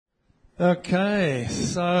Okay,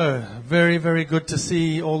 so very good to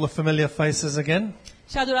see all the familiar faces again.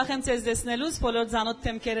 Շատ ուրախ եմ ձեզ տեսնելուց, բոլոր ծանոթ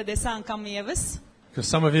թեմքերը տեսա անգամ եւս։ Because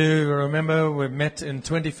some of you remember we met in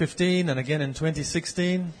 2015 and again in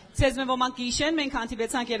 2016. Ձեզ մե ոմանք հիշեն, մենք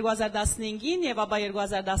հանդիպեցանք 2015-ին եւ ապա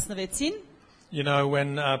 2016-ին։ You know,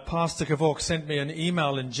 when Pastor Kavork sent me an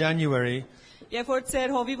email in January, Երբ որ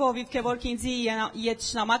ծեր հովիվ Քևորք ինձի իդ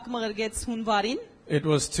շնամակ մղրգեց հունվարին, it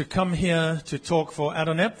was to come here to talk for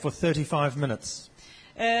Adonep for 35 minutes.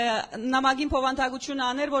 նամակին փոխանցագություն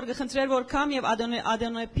աներ, որ գխնդրեր որ կամ եւ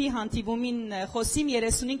Adonep-ի հանդիպումին խոսիմ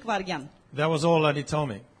 35 վայրկյան։ That was all that he told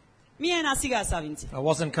me. Միայն ասիգ ասավ ինձ։ I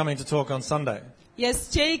wasn't coming to talk on Sunday. Ես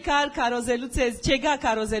չէի կարոզելու ցեզ, չեգա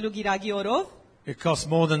կարոզելու գիրագի օրով։ It cost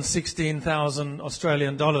more than 16,000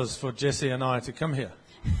 Australian dollars for Jesse and I to come here.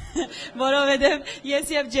 Որովհետև ես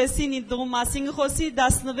եւ Ջեսին իդու մասին խոսի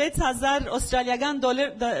 16000 ավստրալիական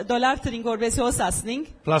դոլար տրինք որպես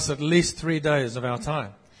հոսասնինք Plus at least 3 days of our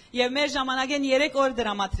time. եւ մեր ժամանակեն 3 օր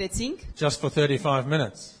դրամատրեցինք Just for 35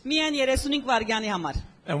 minutes. միայն 35 վայրկյանի համար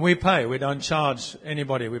And we pay. We don't charge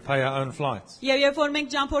anybody. We pay our own flights. եւ երբ որ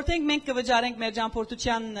մենք ճամփորդենք մենք կվճարենք մեր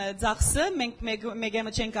ճամփորդության ծախսը մենք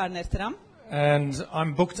մեկ չենք առներ դրամ And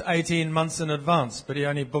I'm booked 18 months in advance, but he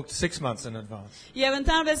only booked 6 months in advance. Եվ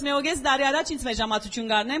ընդհանրապես մեողես դարի առաջ ինձ մեր ժամացություն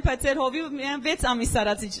գարնեն, բայց ծեր հովիվ միայն 6 ամիս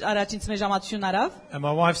առաջ ինձ մեր ժամացություն արավ։ And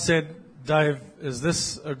my wife said, Dave, is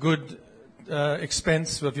this a good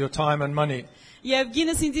expense with your time and money? Եվ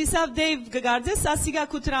գինս ինձ իսավ Դեյվ գգարձես ասիգա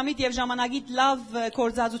քուտրամիտ եւ ժամանակիդ լավ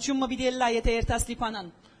կորզածություն մը պիտի լա եթե երթաս լիփանան։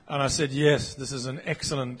 And I said, yes, this is an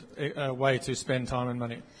excellent way to spend time and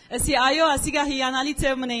money. Ասի այո ասիգա հիանալի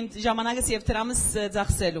ծև մնե իմ ժամանակս եւ դրամս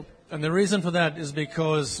ծախսելու։ And the reason for that is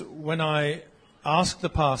because when I asked the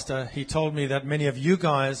pastor, he told me that many of you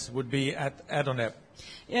guys would be at Adonep.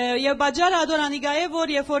 Եվ բաժարը Ադոնանիգա է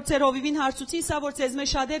որ երբ որ ծեր հովիվին հարցուցի սա որ ծեզ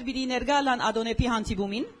մեջ շատեր պիտի ներգա լան Ադոնեպի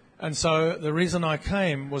հանդիպումին։ And so the reason I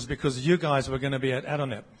came was because you guys were going to be at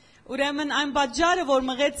Adonep. Ուրեմն այն բաժարը որ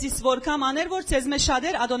մղեց իս որ կամ աներ որ ծեզ մեջ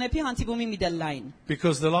շատեր Ադոնեպի հանդիպումի միդել լայն։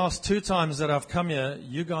 Because the last 2 times that I've come here,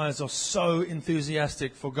 you guys are so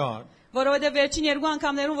enthusiastic for God. Որովհետև վերջին երկու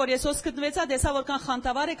անգամներում որ ես հոս գտնվեցա դեսա որքան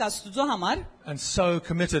խանդավառ եք Աստծո համար And so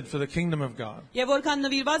committed for the kingdom of God. եւ որքան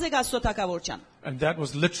նվիրված եք Աստծո թակավորչան։ And that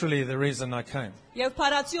was literally the reason I came. Եվ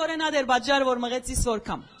փարացիորեն ադեր բաժարը որ մղեց իս որ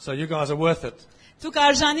կամ։ So you guys are worth it. Դուք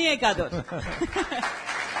արժանի եք ադոր։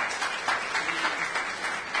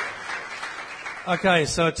 Okay,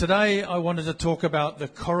 so today I wanted to talk about the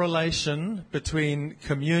correlation between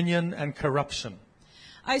communion and corruption.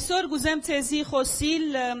 Այսօր գուզեմ ցեզի խոսիլ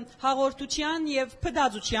հաղորդության եւ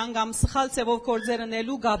փդածության կամ սխալ ծևով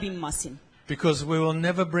կորձերնելու գաբին մասին։ Because we will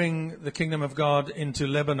never bring the kingdom of God into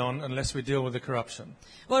Lebanon unless we deal with the corruption.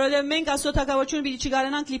 Որովհետև մենք Աստծո թակավորությունը պիտի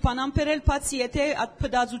չկարողանանք լիփանան բերել, բացի եթե այդ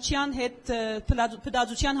փդածության հետ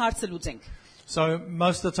փդածության հարցը լուծենք։ So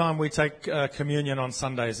most of the time we take communion on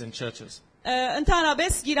Sundays in churches.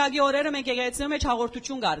 Ընդհանրապես գիրագի օրերը մենք եկեղեցիներում մեջ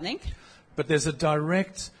հաղորդություն կառնենք։ But there's a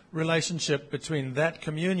direct relationship between that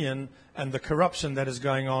communion and the corruption that is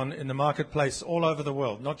going on in the marketplace all over the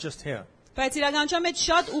world, not just here. Բայց իրականության մեջ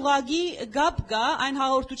շատ ուղագի գապ կա այն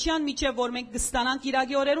հաղորդության միջև որ մենք կստանանք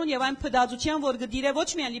գիրագի օրերուն եւ այն փդածության որ գդիրե ոչ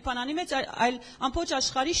միայն լիփանանի մեջ այլ ամբողջ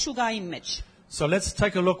աշխարհի շուգայի մեջ։ So let's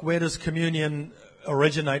take a look, where does communion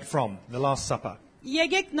originate from, the Last Supper?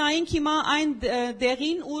 Եկեք նայենք հիմա այն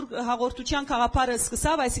դեղին ուր հաղորդության խաղապարը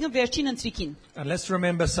սկսավ, այսինքն վերջին ընթրիքին։ And let's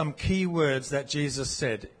remember some key words that Jesus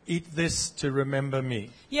said. Eat this to remember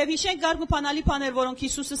me. Եվ հիշենք գարգ ու բանալի բաներ, որոնք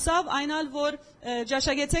Հիսուսը ասավ, այնալ որ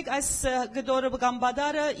ջաշակեցեք այս գդորը կամ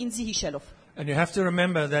բադարը ինձի հիշելով։ And you have to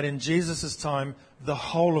remember that in Jesus' time, the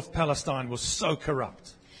whole of Palestine was so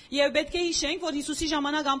corrupt. Եվ պետք է հիշենք, որ Հիսուսի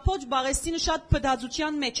ժամանակ ամբողջ Բաղեստինը շատ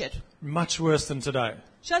փդածության մեջ էր։ Much worse than today.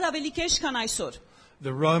 Շատ ավելի քեշ քան այսօր։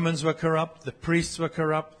 The Romans were corrupt, the priests were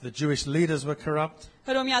corrupt, the Jewish leaders were corrupt.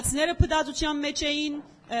 Հռոմեացիները փդածության մեջ էին,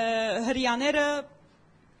 հրյաները։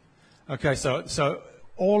 Okay, so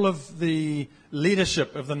all of the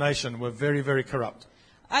leadership of the nation were very corrupt.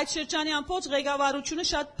 Այդ շրջանի ամբողջ ղեկավարությունը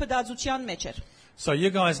շատ փդածության մեջ էր։ So you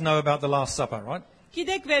guys know about the Last Supper, right?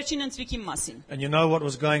 Գիտեք վերջին ընթրիքի մասին։ And you know what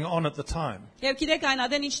was going on at the time. Եվ գիտեք այն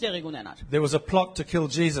ադեն ինչ տեղի կունենար։ There was a plot to kill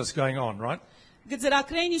Jesus going on, right?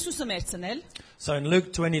 Գծրակրեին Հիսուսը մերցնել։ So in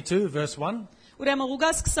Luke 22 verse 1, Ուրեմն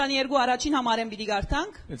Ղուկաս 22 առաջին համարեն պիտի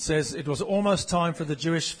գարտանք։ it says, it was almost time for the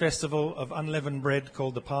Jewish festival of unleavened bread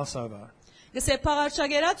called the Passover. Գսե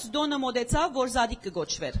փաղարչագերած դոնը մոդեցավ, որ զադիկ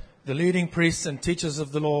կգոչվեր։ The leading priests and teachers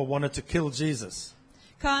of the law wanted to kill Jesus.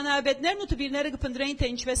 Քահանայապետներն ու տբիրները կփնտրեին թե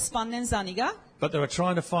ինչպես սպանեն զանիգա։ But they were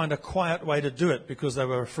trying to find a quiet way to do it because they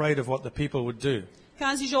were afraid of what the people would do.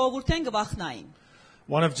 Քանզի ժողովուրդեն գվախնային։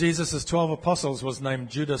 One of Jesus' 12 apostles was named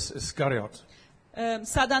Judas Iscariot.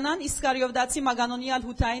 Սատանան Իսկարիովդացի մագանոնիալ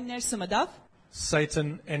հութային ներսը մտավ,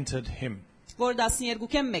 Satan entered him. որ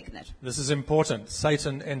 12-ին մեկն էր։ This is important.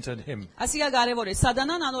 Satan entered him. Ասիկա կարևոր է,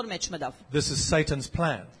 Սատանան անոր մեջ մտավ։ This is Satan's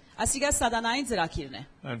plan. Ասիկա Սատանային ծրագիրն է։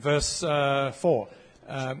 And verse 4,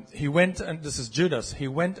 he went, and this is Judas, he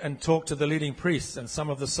went and talked to the leading priests and some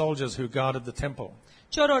of the soldiers who guarded the temple.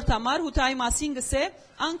 4-րդ համար հութայի մասին գսե,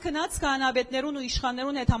 անկնած քահանաբետներուն ու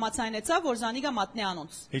իշխաններուն հետ համացայնեցավ, որ զանիգա մատնե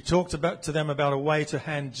անոնց։ He talked to them about a way to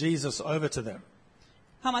hand Jesus over to them.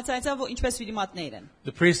 Համացայնեցավ, որ ինչպես պիտի մատնե իրեն։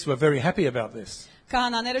 The priests were very happy about this.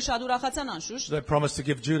 Քահանաները շատ ուրախացան անշուշտ, They promised to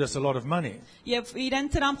give Judas a lot of money. եւ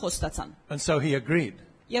իրեն տրամ խոստացան։ And so he agreed.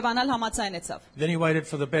 Եվ անալ համացայնեցավ։ Then he waited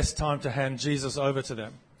for the best time to hand Jesus over to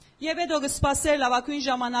them. Եվ հետո գսպասեր լավագույն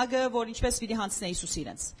ժամանակը, որ ինչպես պիտի հանցնե Հիսուս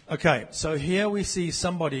իրենց։ Okay, so here we see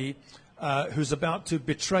somebody who's about to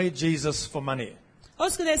betray Jesus for money.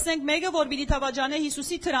 Ոսկ տեսնենք մեկը, որ պիտի թավաջանե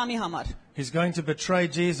Հիսուսի տրամի համար։ He's going to betray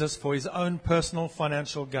Jesus for his own personal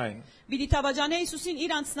financial gain. Պիտի թավաջանե Հիսուսին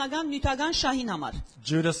իր անձնական նյութական շահին համար։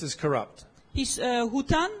 Judas is corrupt.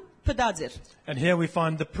 Հութան պդած էր։ And here we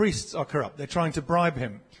find the priests are corrupt. They're trying to bribe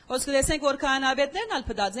him. Ոսկ տեսնենք, որ քահանաբետներն ալ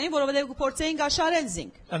պդած էին, որովհետև կփորձեին գաշարել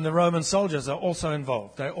զինք։ And the Roman soldiers are also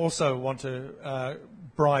involved. They also want to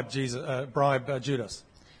bribe Judas.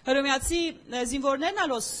 Հռոմեացի զինվորներն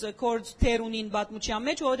ալոս կորձ թերունին բաթմուչյան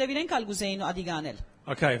մեջ, որովհետև իրենք ալ գուզեին ադիգանել։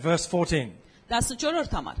 Okay, verse 14.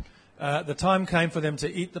 14-րդ համար։ The time came for them to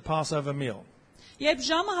eat the Passover meal. Երբ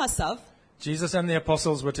ժամը հասավ, Jesus and the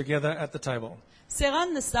apostles were together at the table.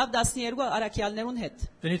 սեղան նստավ 12 առաքյալներուն հետ։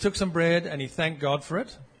 Then he took some bread and he thanked God for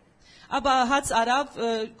it. Ապա հաց արավ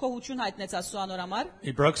կողություն հայտնեց Աստծո անոր համար։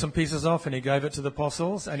 He broke some pieces off and he gave it to the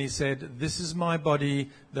apostles and he said, "This is my body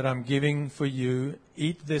that I'm giving for you.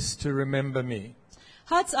 Eat this to remember me."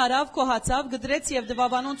 Հաց արավ կողացավ գդրեց եւ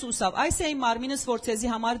դվավանոնց ուսավ։ Այս է իմ մարմինս, որ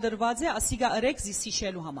ցեզի համար դրված է, ասիգա ըրեք զիս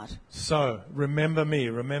հիշելու համար։ So, remember me,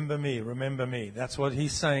 remember me, remember me. That's what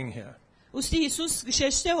he's saying here. Ուստի Հիսուս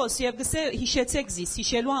գշեշտե հոս եւ գսե հիշեցեք զիս,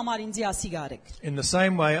 հիշելու համար ինձի ասիգա ըրեք։ In the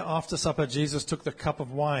same way, after supper, Jesus took the cup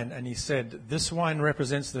of wine and he said, "This wine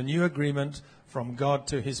represents the new agreement from God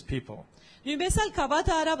to his people." Նույնպես էլ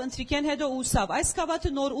կավաթը արավ ընտրիկեն հետո ուսավ։ Այս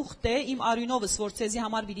կավաթը նոր ուխտ է իմ արյունովս, որ ցեզի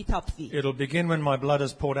համար պիտի թափվի։ It'll begin when my blood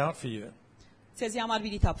is poured out for you. Ցեզի համար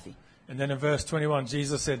պիտի թափվի։ And then in verse 21,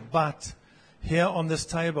 Jesus said, "But here on this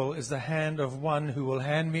table is the hand of one who will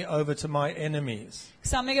hand me over to my enemies."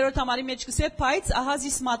 21-րդ համարի մեջ գսե, բայց ահա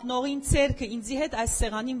զիս մատնողին ցերքը ինձի հետ այս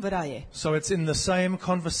սեղանին վրա է։ So it's in the same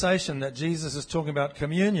conversation that Jesus is talking about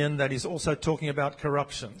communion that he's also talking about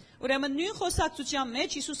corruption. Ուրեմն նույն խոսակցության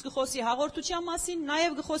մեջ Հիսուս գխոսի հաղորդության մասին,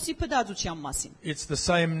 նաև գխոսի փդածության մասին։ It's the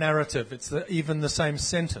same narrative. It's even the same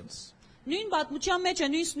sentence. Նույն պատմության մեջ է,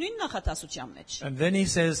 նույն նախատասության մեջ։ And then he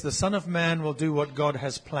says, "The Son of Man will do what God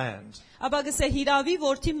has planned." Ապա գսե հիրավի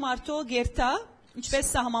որդի մարդո գերտա, ինչպես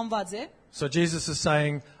սահմանված է։ So Jesus is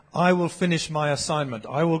saying, "I will finish my assignment.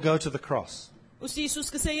 I will go to the cross." Ուստի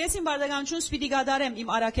Հիսուս գսե, ես իմ բարդականությունս պիտի գադարեմ, իմ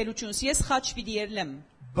արաքելությունս, ես խաչ պիտի երլեմ։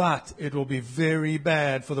 But it will be very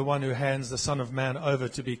bad for the one who hands the Son of Man over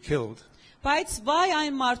to be killed. Բայց վայ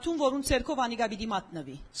այն մարդուն, որուն ցերկով անիգա պիտի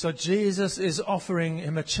մատնվի։ So Jesus is offering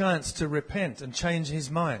him a chance to repent and change his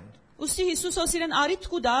mind. Ուստի Հիսուս osirեն արիտ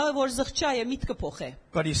կուտա, որ զղջա է միտքը փոխե։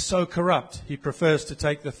 But he's so corrupt, he prefers to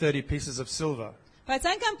take the 30 pieces of silver. Բայց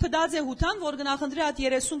այնքան փդած է հութան, որ գնախնդրի հատ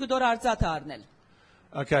 30 գդոր արծաթ առնել։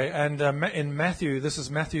 Okay, and in Matthew, this is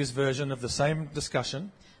Matthew's version of the same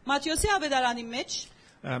discussion. Մատթեոսի ավետարանի մեջ,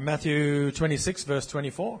 Matthew 26, verse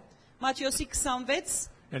 24. Մատթեոսի 26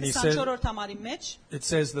 And he says, 24-րդ համարի մեջ, it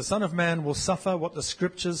says, "The Son of Man will suffer what the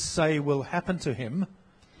scriptures say will happen to him,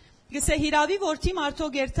 գսե հիրավի որդի մարդո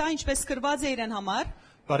գերտա, ինչպես կրված է իրեն համար,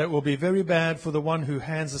 but it will be very bad for the one who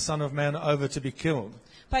hands the Son of Man over to be killed.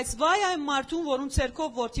 բայց վայ այն մարդուն, որուն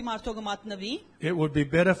ցերկով որդի մարդո կմատնվի, It would be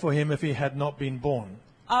better for him if he had not been born."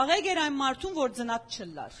 աղեգ էր այն մարդուն, որ ծնած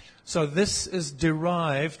չլար։ So this is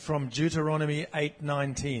derived from Deuteronomy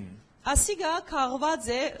 8:19. Ասիգա քաղված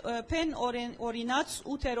է փեն օրինաց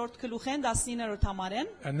 8-րդ գլուխեն 19-րդ համարեն,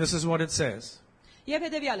 And this is what it says. եւ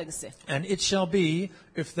հետեւյալը գսե։ "And it shall be,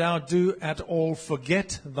 if thou do at all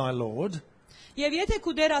forget thy Lord." Եվ եթե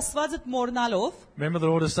քու դեր Աստվածդ մորնալով, Remember, the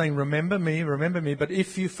Lord is saying, remember me, but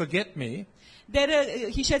if you forget me,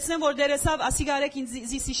 դերը հիշեցնեմ, որ դերեսավ ասիգարեք ինձ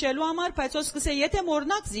զիս հիշելու համար, բայց ոս գսե, եթե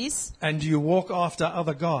մորնակ զիս, and you walk after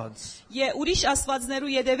other gods. ուրիշ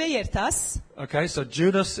աստվածներու յետևե երթաս, Okay, so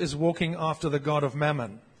Judas is walking after the god of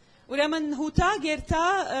Mammon. ուրեմն հութա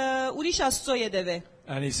գերտա ուրիշ աստծո յետևե։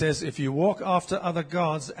 And he says, if you walk after other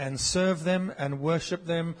gods and serve them and worship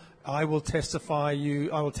them I will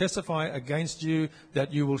testify against you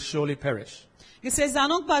that you will surely perish. Գսես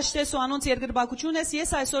անոնք բաշտես ու անոնց երկրբակություն ես,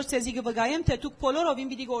 ես այսօր ցեզի կվգայեմ, թե դուք բոլորովին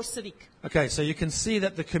պիտի գործվիք։ Okay, so you can see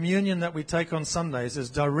that the communion that we take on Sundays is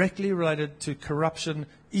directly related to corruption,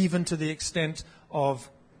 even to the extent of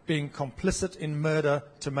being complicit in murder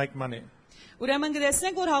to make money. Ուրեմն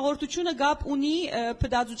գտեսնենք, որ հաղորդությունը գապ ունի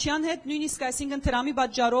փդացության հետ, նույնիսկ այսինքն տրամի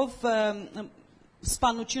պատճառով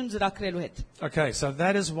սպանություն ծրագրելու հետ։ Okay, so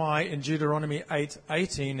that is why in Deuteronomy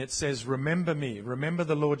 8:18 it says, "Remember me, remember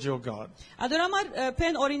the Lord your God." Ադորամար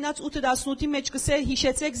փեն օրինաց 8:18-ի մեջ կսե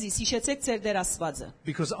հիշեցեք զիս, հիշեցեք ձեր Տեր Աստվածը։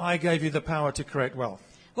 Because I gave you the power to create wealth.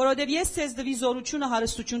 Որովհետև ես ցեզ դվի զորությունը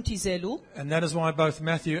հարստություն թիզելու։ And that is why both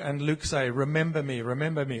Matthew and Luke say, remember me,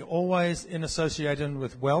 always in association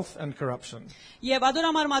with wealth and corruption. Եվ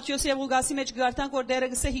ադորամար Մատթեոս եւ Ղուկասի մեջ գարտանք, որ Տերը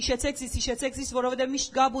գսե հիշեցեք զիս, որովհետև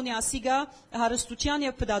միշտ գաբ ունի ասիգա հարստության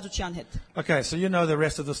եւ փդացության հետ։ Okay, so you know the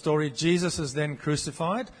rest of the story. Jesus is then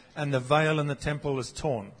crucified and the veil in the temple is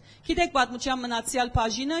torn. Գիտեք պատմության մնացյալ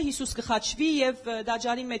բաժինը Հիսուս կխաչվի եւ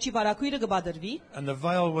դաջարի մեջի վարակույրը կբادرվի։ And the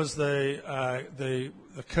veil was the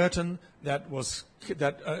curtain that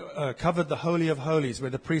covered the Holy of Holies,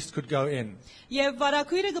 where the priest could go in. Եվ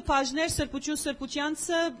վարակույրը կբաժներ սրբությունց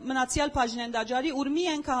մնացյալ բաժինեն դաջարի, ուր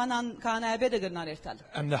միայն քահանայապետը կգնար երթալ։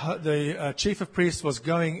 And the chief of priests was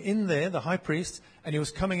going in there, the high priest, and he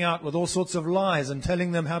was coming out with all sorts of lies and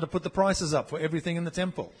telling them how to put the prices up for everything in the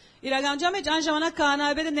temple. Իրականության մեջ այն ժամանակ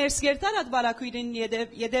քահանայապետը ներս գերտար այդ վարակույրին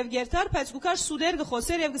յետև գերտար, բայց գուքար սուդեր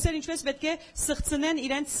գխոսեր եւ գսեր ինչպես պետք է սղծնեն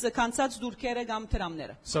իրենց կանցած դուրքերը կամ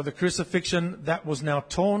տրամները։ So the crucifixion that was now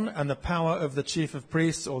torn, and the power of the chief of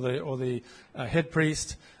priests or the head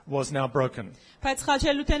priest was now broken. Բայց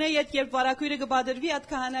խաչելութենե երբ վարակույրը կբادرվի, այդ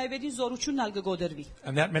քահանայապետին զորությունն ալ կգոդրվի։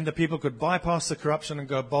 And that meant that people could bypass the corruption and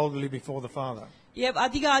go boldly before the Father. Եվ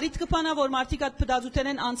ադիգա արիտ կփանա, որ մարդիկ այդ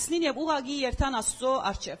փդացութենեն անցնին եւ ուղագի երթան Աստծո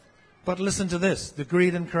առջև։ But listen to this, the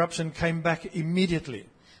greed and corruption came back immediately.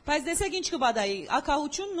 Բայց տեսեք ինչ կբադայի,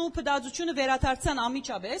 ակահությունն ու փդացությունը վերադարձան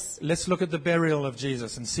ամիջապես։ Let's look at the burial of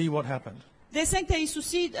Jesus and see what happened. Տեսենք թե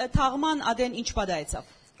Հիսուսի թաղման ադեն ինչ բադայեցավ։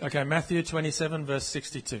 Okay, Matthew 27 verse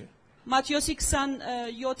 62. Մատթեոսի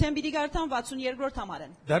 27-ին պիտի գարտան 62-րդ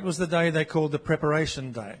համարեն։ That was the day they called the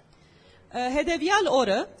preparation day. Հետևյալ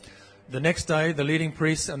օրը, The next day, the leading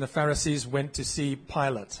priests and the Pharisees went to see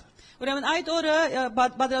Pilate. ուրեմն այդ օրը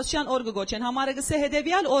բادرաշյան օր կգոչեն, համարը գսե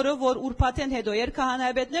հետևյալ օրը, որ ուրբաթեն հետո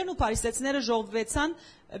քահանայապետներն ու փարիսեցիները ժողվեցան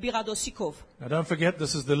Բիղադոսիկով։ Now don't forget,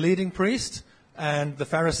 this is the leading priest and the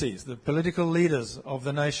Pharisees, the political leaders of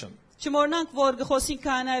the nation. Չմոռնանք, որ գխոսին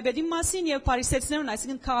քահանայապետի մասին եւ փարիսեցիներուն,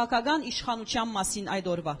 այսինքն քաղաքական իշխանության մասին այդ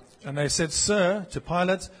օրվա։ And they said, "Sir," to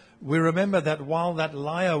Pilate, "we remember that while that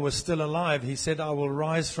liar was still alive, he said, 'I will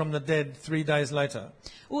rise from the dead 3 days later.'"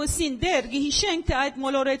 Ու ասին դեր գիհիշենք, թե այդ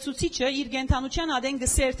մոլորեցուցիչը իր գենթանության ադեն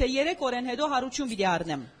գսեր, թե 3 օրեն հետո հարություն պիտի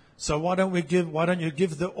առնեմ։ So why don't you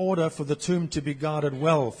give the order for the tomb to be guarded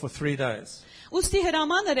well for 3 days? Ուստի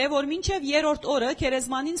հրամանր է, որ մինչև 3-րդ օրը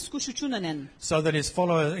քերեզմանին սկուշություն ունեն։ So that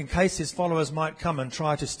in case his followers might come and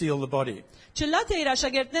try to steal the body. Չլա թե իր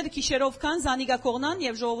աշակերտները քիշերով կան զանիգա կողնան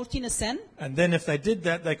եւ ժողովրդին ասեն, And then if they did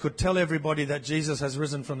that, they could tell everybody that Jesus has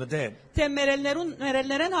risen from the dead. թե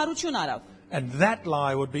մերելներեն հարություն արավ։ And that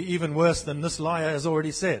lie would be even worse than this liar has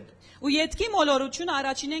already said. Ու յետքի մոլորությունը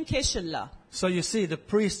առաջինեն քեշլա։ So you see, the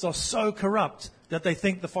priests are so corrupt that they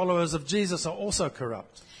think the followers of Jesus are also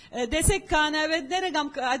corrupt. Տեսեք քահանայապետները կամ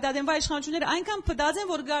այդ ադենվա իշխանությունները այնքան փդած են,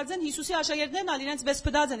 որ գարձեն Հիսուսի աշակերտներն ալ իրենց վես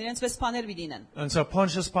փդած են, իրենց վես բաներ վիդինեն։ And so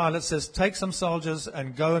Pontius Pilate says, "Take some soldiers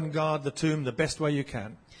and go and guard the tomb the best way you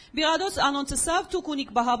can." Բիղադոս անոնցսավ դուք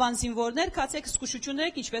ունիք բահաբան զինվորներ, կացեք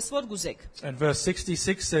սկուշություններ ինչպես որ գուզեք։ And verse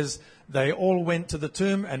 66 says, "They all went to the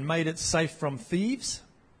tomb and made it safe from thieves."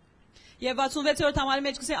 Եվ 66-րդ համարի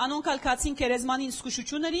մեջ կսե անոնք ալ կացին քերեզմանին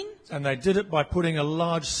սկուշություններին, And they did it by putting a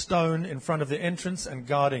large stone in front of the entrance and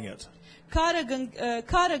guarding it.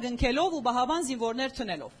 քարը գնքելով ու բահաբան զինվորներ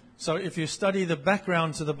տնելով։ So if you study the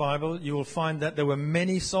background to the Bible, you will find that there were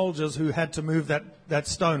many soldiers who had to move that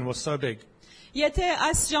stone was so big. Եթե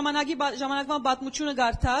այս ժամանակվան պատմությունը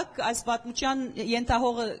գարտակ, այս պատմության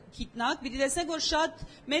ենթահողը գիտնակ, պիտի տեսնեք, որ շատ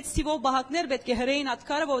մեծ թիվով բահակներ պետք է հրեին այդ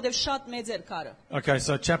քարը, որովհետև շատ մեծ էր քարը։ Okay,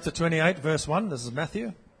 so chapter 28 verse 1, this is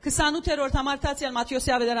Matthew. 28-րդ համար տացիալ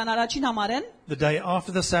Մատթեոսի ավետարան առաջին համարեն։ The day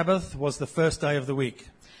after the Sabbath was the first day of the week.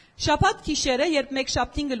 Շաբաթ գիշերը, երբ մեկ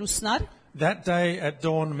շաբթին գլուսնար, That day at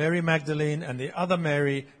dawn, Mary Magdalene and the other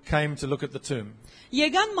Mary came to look at the tomb.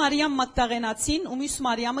 եկան Մարիամ Մագդաղենացին ու մյուս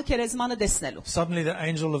Մարիամը քերեզմանը տեսնելու։ Suddenly the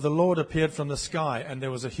angel of the Lord appeared from the sky, and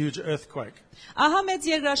there was a huge earthquake. Ահա մեծ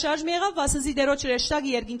երկրաշարժ եղավ, վասնզի դերոջ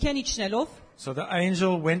հրեշտակը երկինքեն իջնելով, So the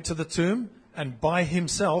angel went to the tomb, and by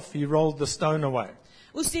himself he rolled the stone away.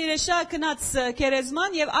 Ուստի երեշա կնաց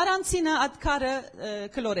քերեզման եւ առանցինը այդ քարը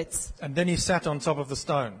կլորեց։ And then he sat on top of the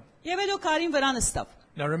stone. Եվ հետո քարին վրա նստավ։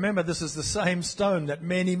 Now remember, this is the same stone that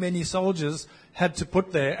many soldiers had to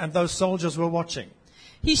put there, and those soldiers were watching.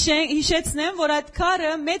 Հիշեցնեմ, որ այդ քարը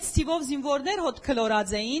մեծ թիվով զինվորներ հոտ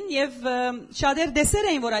կլորած էին եւ շատեր դեսեր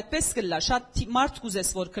էին, որ այդպես կլա, շատ մարդ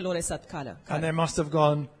կուզես որ կլորես այդ քարը։ And they must have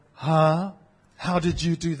gone, huh? How did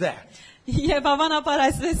you do that? Եվ հավանաբար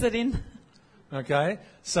այսպես էին։ Okay,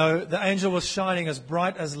 so the angel was shining as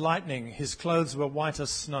bright as lightning. His clothes were white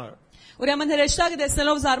as snow. Ուրեմն հրեշտակը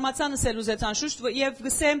տեսնելով զարմացան ասել ուզեցան շուշտ եւ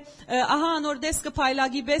գսե ահա անոր դեսքը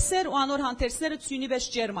փայլագի բեսեր ու անոր հանդերձները ցյունի վեճ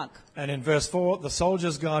ջերմակ։ And in verse 4, the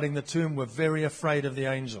soldiers guarding the tomb were very afraid of the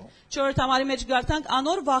angel. 4 համարի մեջ գարտանք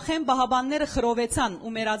անոր վախեն բահաբանները խրովեցան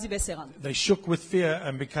ու մերածի վես եղան։ They shook with fear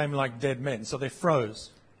and became like dead men, so they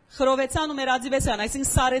froze. Խրովեցան ու մերածի վես եղան, այսինքն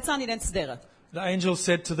սարեցան իրենց դեղը։ The angel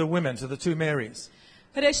said to the women, to the two Marys,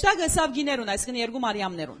 Հրեշտակը ասավ գիներուն, այսինքն երկու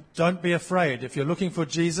Մարիամներուն։ don't be afraid. If you're looking for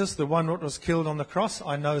Jesus, the one that was killed on the cross,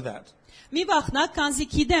 I know that. Մի վախնակ, քանզի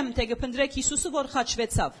գիտեմ, թե կփնտրեք Հիսուսը, որ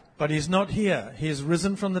խաչվեցավ։ But he's not here. He is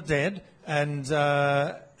risen from the dead, and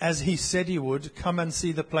as he said he would, come and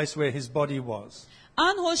see the place where his body was.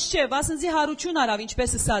 Ան հոս չէ, վասնզի հարություն արավ,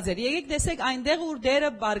 ինչպես ասած էր։ Եկեք տեսեք այնտեղ ուր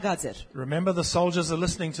դերը բարգած էր։ Remember, the soldiers are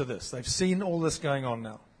listening to this. They've seen all this going on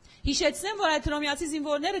now. Հիշեցնեմ, որ այդ հռոմեացի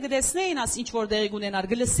զինվորները գտեսնեին աս ինչ որ դեղի ունենար,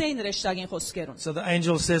 գլսեին հրեշտակին խոսքերուն։ So the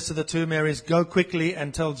angel says to the two Marys, go quickly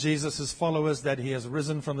and tell Jesus' followers that he has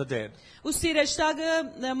risen from the dead. Ուստի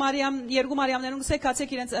հրեշտակը Մարիամ երկու Մարիամներուն գսեք,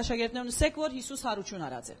 կացեք իրենց աշակերտներուն գսեք, որ Հիսուս հարություն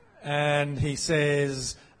արած է։ And he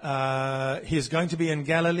says, he is going to be in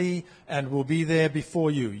Galilee and will be there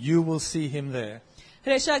before you. You will see him there.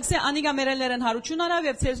 Հրեշտակը անիգա մերելներն հարություն արավ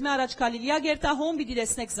եւ ցեզմե առաջ Գալիլեա գերտա հոմ պիտի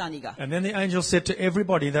տեսնեք զանիգա։ And then the angel said to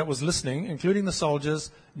everybody that was listening, including the soldiers,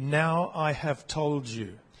 now I have told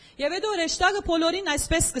you. Եվ հետո հրեշտակը բոլորին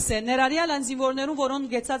այսպես կսե, ներառյալ այն զինվորներուն,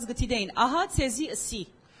 որոնք գեցած գտիդեին, ահա ցեզի ըսի։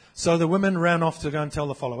 So the women ran off to go and tell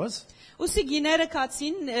the followers. Ուստի գիները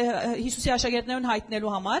կացին Հիսուսի աշակերտներուն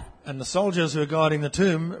հայտնելու համար։ And the soldiers who were guarding the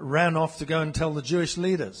tomb ran off to go and tell the Jewish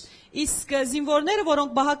leaders. Իսկ զինվորները,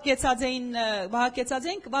 որոնք բահակեցած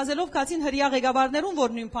էին, վազելով կացին հրյա ղեկավարներուն,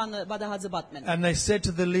 որ նույն բանը բադահածը պատմեն։ And they said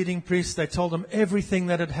to the leading priests, they told them everything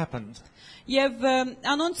that had happened. Եվ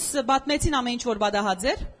անոնց պատմեցին ամեն ինչ որ բադահած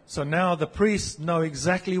էր։ So now the priests know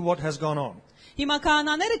exactly what has gone on. Հիմա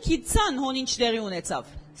քահանաները գիտցան հոն ինչ տեղի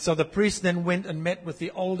ունեցավ։ So the priests then went and met with the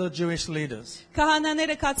older Jewish leaders.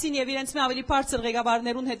 Քահանաները կացին եւ իրենց մե ավելի բարձր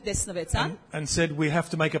ղեկավարներուն հետ տեսնվեցան։ And said, we have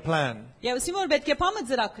to make a plan. Եվ ասին որ պետք է փամը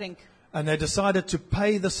ծրագրենք։ And they decided to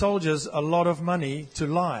pay the soldiers a lot of money to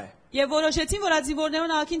lie. Եվ որոշեցին որ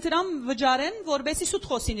զինվորներուն ակին դրամ վճարեն, որբեսի սուտ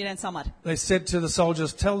խոսին իրենց համար։ They said to the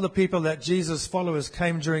soldiers, tell the people that Jesus' followers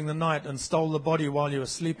came during the night and stole the body while you were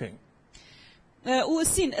sleeping. Ու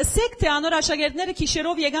ասին, ասեք թե անոր աշակերտները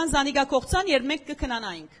քիշերով եկան զանիգա կողցան, երբ մենք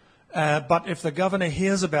կքնանայինք։ But if the governor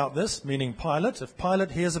hears about this, meaning Pilate, if Pilate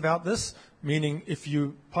hears about this, meaning if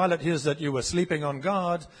Pilate hears that you were sleeping on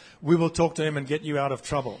guard, we will talk to him and get you out of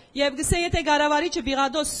trouble. Եվ գսե եթե գարավարիչը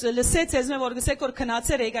Բիղադոս լսեց ես որ գսեք որ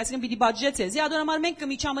քնացեր եք, այսինքն պիտի բաժեց ես։ Յադոր համար մենք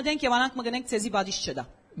կմիջամտենք եւ անանք մգնենք ցեզի բաժիշ չդա։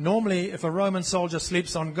 Normally, if a Roman soldier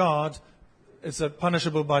sleeps on guard, it's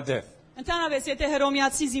punishable by death. Ընդհանրապես եթե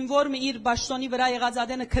հռոմեացի զինվորը իր պաշտոնի վրա եղած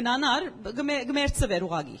ադենը քնանար, գմերցվեր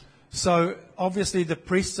ուղագի։ So obviously the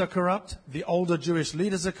priests are corrupt, the older Jewish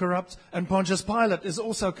leaders are corrupt, and Pontius Pilate is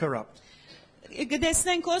also corrupt.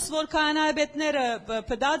 Գտեսնենք ոս որ քահանայապետները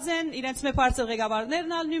պդած են, իրենց մե բարձր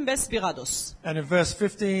ղեկավարներն ալ նույնպես Բիղադոս։ And in verse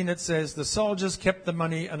 15 it says the soldiers kept the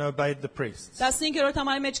money and obeyed the priests. 15-րդ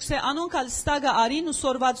համարի մեջ կսե անոնք ալ ստագը արին ու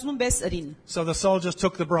սորվածնում բես ըրին։ So the soldiers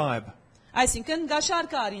took the bribe. Այսինքն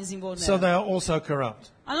գաշարկը արին So զինվորները։ they are also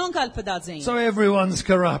corrupt. Անոնք ալ պդած էին։ So everyone's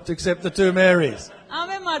corrupt except the two Marys.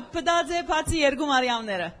 Ամեն մարդ պդած է բացի երկու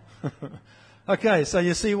Մարիամները։ Okay, so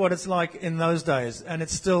you see what it's like in those days, and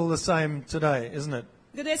it's still the same today, isn't it?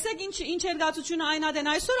 Գտեսեք ինչ երգացությունը այն ադեն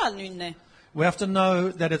այսօր ալ նույնն է։ We have to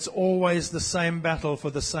know that it's always the same battle for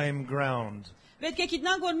the same ground. Պետք է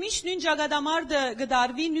գիտնանք որ միշտ նույն ճակատամարտը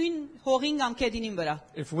գդարվի նույն հողին կամ քեդինին վրա։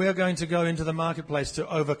 If we are going to go into the marketplace to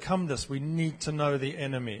overcome this, we need to know the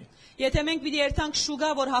enemy. Եթե մենք պիտի երթանք շուգա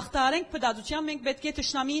որ հաղթարենք պդածության, մենք պետք է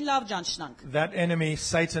թշնամիին լավ ճանչնանք։ That enemy,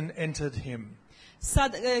 Satan, entered him.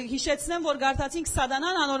 Հիշեցնեմ որ գարտացինք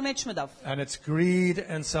սատանան անոր մեջ մտավ։ And its greed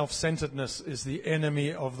and self-centeredness is the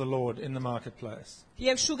enemy of the Lord in the marketplace.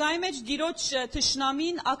 Եվ շուգայի մեջ դիրոջ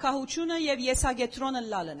թշնամին ակահությունը եւ եսագետրոնը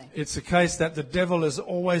լալն է։ It's a case that the devil is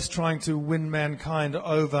always trying to win mankind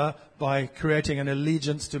over by creating an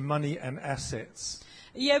allegiance to money and assets.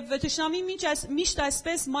 Եվ Տշնամին միշտ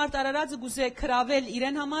այսպես մարդ արարածը գուզե քրավել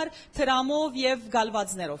իրեն համար տրամով եւ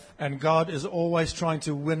գալվածներով։ And God is always trying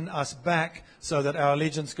to win us back so that our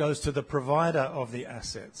allegiance goes to the provider of the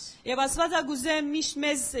assets. Եվ Աստվածը գուզե միշտ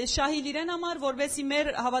մեզ շահիլ իրեն համար, որովհետեւ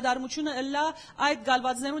մեր հավատարմությունը ըլլա այդ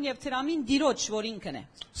գալվածներուն եւ տրամին դիրոջ, որ ինքն է։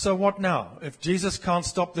 So what now? If Jesus can't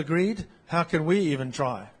stop the greed, how can we even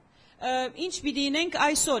try? Ինչ պիտի ինենք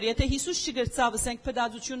այսօր, եթե Հիսուս չգրծավ, ասենք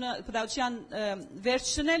փդացության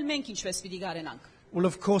վերջնել, մենք ինչպես պիտի գարենանք։ Well,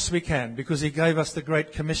 of course we can, because he gave us the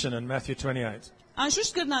Great Commission in Matthew 28.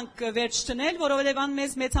 Անշուշտ կրնանք վերջնել, որովհետև ան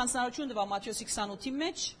մեզ մեծ հանձնարարություն տվա Մատթեոս 28-ի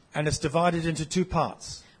մեջ, And it's divided into two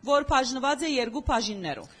parts. որ բաժնված է երկու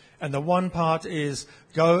բաժիններով։ And the one part is,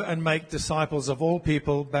 go and make disciples of all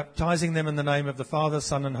people, baptizing them in the name of the Father,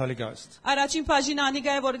 Son, and Holy Ghost. Առաջին բաժինը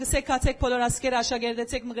անիգա է, որ գսեք կացեք բոլոր ասկեր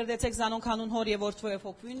աշակերտեցեք, մգրդեցեք զանոն կանուն հոր եւ որդու եւ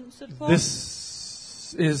հոգվին սրբով։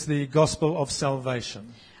 This is the gospel of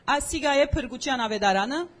salvation. Ասիգա է փրկության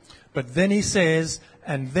ավետարանը։ But then he says,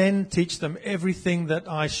 and then teach them everything that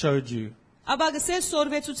I showed you. Աբա գսել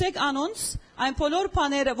սորվեցուցեք անոնց այն բոլոր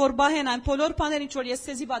բաները, որ բահեն այն բոլոր բաները, ինչ որ ես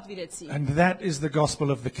ցեզի պատվիրեցի։ And that is the gospel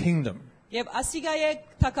of the kingdom. Եվ ասիգա է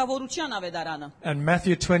թակավորության ավետարանը։ And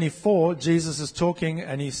Matthew 24, Jesus is talking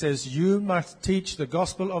and he says, you must teach the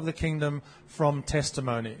gospel of the kingdom from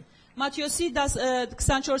testimony. Մատթեոսի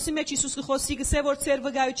 24-ի մեջ Հիսուս գխոսի գսե որ ծեր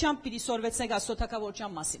վկայությամբ պիտի սորվեցնեք Աստծո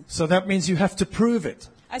թակավորության մասին։ So that means you have to prove it.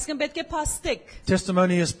 Այսինքն պետք է փաստեք։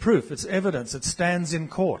 Testimony is proof, it's evidence, it stands in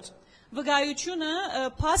court. Վկայությունը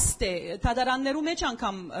փաստ է, դատարաններու մեջ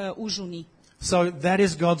անգամ ուժ ունի։ So that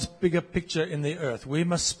is God's bigger picture in the earth. We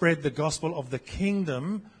must spread the gospel of the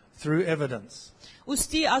kingdom through evidence.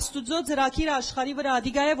 Ոստի Աստուծո ծրագիրը աշխարհի վրա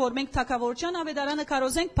ադիգա է, որ մենք թակավորության ավետարանը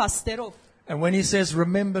կարոզենք փաստերով։ And when he says,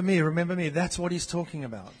 remember me, that's what he's talking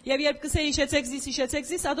about. Եվ երբ կսե հիշեցեք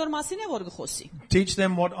զիս, ադոր մասին է որ գխոսի։ Teach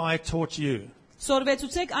them what I taught you.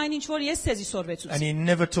 Սորվեցուցեք այն ինչ որ ես ցեզի And սորվեցուցի։ he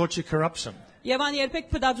never taught you corruption. Եվ ան երբեք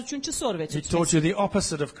փդացություն He չսորվեցուց։ taught you the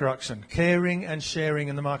opposite of corruption, caring and sharing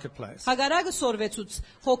in the marketplace. Հագարակը սորվեցուց,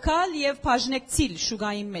 հոգալ եւ բաժնեկցիլ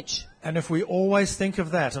շուգային մեջ։ And if we always think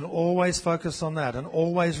of that and always focus on that and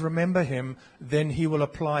always remember him, then he will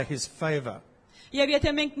apply his favor. Եվ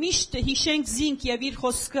եթե մենք միշտ հիշենք զինք եւ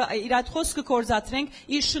իր այդ խոսքը կորզատրենք,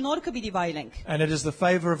 իր շնորհքը պիտի վայելենք։ And it is the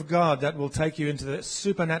favor of God that will take you into the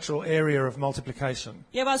supernatural area of multiplication.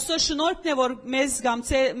 Եվ Աստծո շնորհքն է, որ մեզ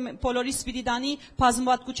գամցե բոլորիս պիտի դանի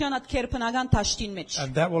բազմվածքության այդ քերփնական ճաշտին մեջ։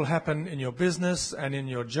 And that will happen in your business and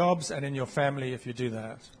in your jobs and in your family if you do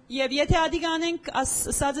that. Եվ եթե ադիգանենք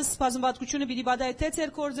ասածս բազմվածքությունը պիտի բադայ թե ծեր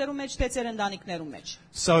կորձերու մեջ, թե ծեր ընտանիքներու մեջ։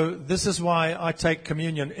 So this is why I take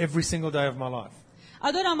communion every single day of my life.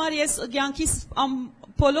 Ադոր համար ես ցանկիս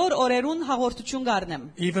բոլոր օրերուն հաղորդություն գարնեմ։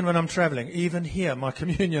 Even when I'm traveling, even here, my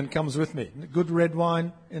communion comes with me. Good red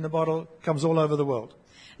wine in a bottle comes all over the world.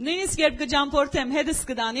 Նույնիսկ երբ կջամփորդեմ, հետս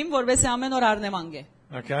կդանիմ, որովհետեւ ամեն օր առնեմ անգե։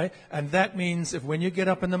 Okay? And that means if when you get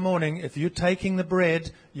up in the morning, if you're taking the bread,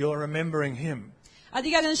 you're remembering him.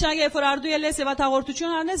 Ադիգա նշագե որ արդու ելես եւ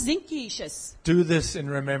հաղորդություն առնես, զինքի հիշես։ Do this in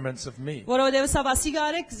remembrance of me. Որովհետեւ սա վասիգա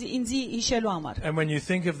արեք ինձի հիշելու համար։ And when you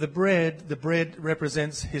think of the bread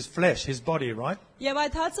represents his flesh, his body, right? Եվ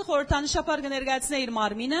այդ հացը խորհրդանշապար կներկայացնե իր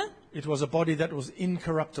մարմինը, It was a body that was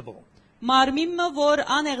incorruptible. մարմինը որ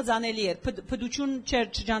անեղծանելի էր, փդություն չէր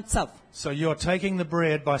չջանցավ։ So you're taking the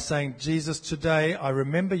bread by saying, Jesus, today I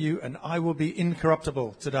remember you and I will be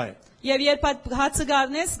incorruptible today. Եվ երբ այդ հացը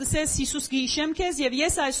գարնես, գսես Հիսուս գիշեմ քեզ եւ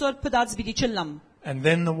ես այսօր փդած պիտի չլամ։ And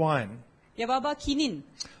then the wine. Եվ աբա քինին,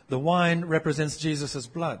 The wine represents Jesus'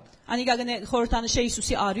 blood. անիգա խորհրդանշե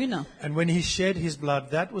Հիսուսի արյունը։ And when he shed his blood,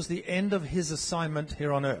 that was the end of his assignment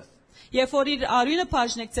here on earth. Եվ որ իր արյունը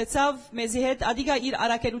բաժնեկցեցավ մեզի հետ, ադիգա իր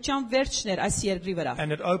արակերության վերջն էր այս երկրի վրա։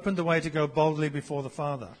 And it opened the way to go boldly before the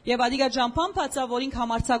Father. Եվ ադիգա ջամփան բացավ, որ ինք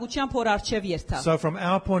համարցակությամբ հոր արչև երթա։ So from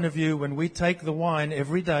our point of view, when we take the wine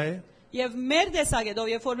every day, Եվ մեր տեսակետով,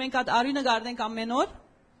 երբ որ մենք այդ արյունը գարնենք ամեն օր,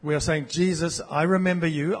 we are saying, Jesus, I remember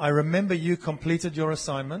you completed your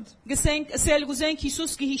assignment. գսենք ասել գուզենք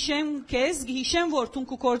Հիսուս գհիշեմ քեզ, գհիշեմ որ դու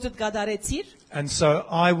քո կորձդ գադարեցիր, And so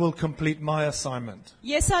I will complete my assignment.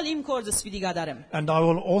 ես ալ իմ կորձս պիտի գադարեմ։ And I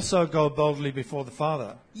will also go boldly before the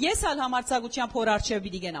Father. Ես ալ համարցակությամբ հոր արչև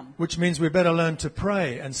պիտի գնամ։ Which means we better learn to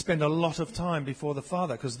pray and spend a lot of time before the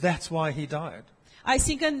Father, because that's why he died.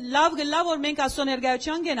 Այսինքն լավ գլա որ մենք Աստծո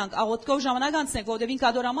ներկայության գնանք, աղոթքով ժամանակ անցնենք, որովհետև ինք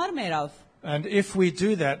ադորամար մերավ։ And if we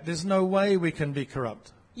do that, there's no way we can be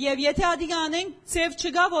corrupt. Եվ եթե ադիգա անենք, ծև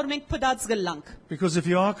չգա որ մենք փդած գլանք։ Because if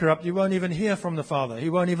you are corrupt, you won't even hear from the Father. He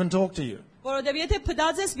won't even talk to you. Որովհետև եթե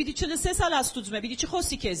փդած ես, պիտի չլսես ալ Աստուծո, պիտի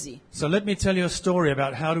չխոսի քեզի։ So let me tell you a story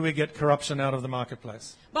about how do we get corruption out of the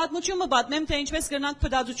marketplace. Պատմությունը պատմեմ, թե ինչպես կրնանք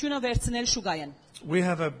փդածությունը վերցնել շուկայեն։ We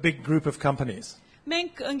have a big group of companies.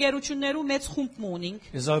 Մենք ընկերություններու մեծ խումբ ունենք։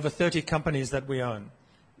 There's over 30 companies that we own.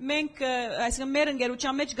 Մենք, այսինքն մեր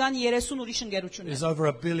ընկերության մեջ կան 30 ուրիշ ընկերություններ։ There's over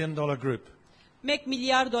 $1 billion group. 1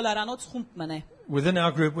 միլիարդ դոլարանոց խումբ մնե։ Within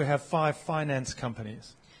our group we have 5 finance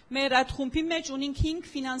companies. Մեր այդ խումբի մեջ ունենք 5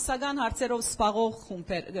 ֆինանսական հարցերով սպառող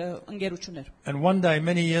խումբեր ընկերություններ։ And one day,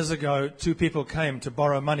 many years ago, 2 people came to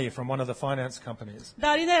borrow money from one of the finance companies.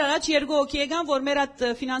 Դարիներ առաջ երկու հոգի եկան, որ մեր այդ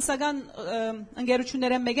ֆինանսական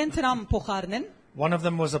ընկերությունները մեկեն տրամ փոխարնեն։ One of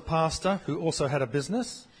them was a pastor who also had a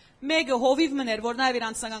business. Մեկը հովիվ մներ, որ նաև իր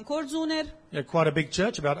անձնական գործ ուներ, He had quite a big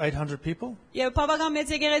church, about 800 people. եւ բավական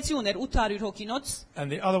մեծ եկեղեցի ուներ 800 հոգինոց,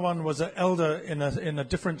 And the other one was an elder in a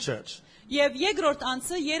different church. եւ երկրորդ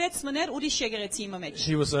անձը երեց մներ ուրիշ եկեղեցի մեջ։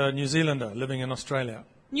 He was a New Zealander living in Australia.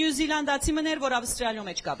 Նյուզիլանդացի մներ, որ Ավստրալիայում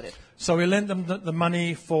մեջ կաբրեր։ So we lent them the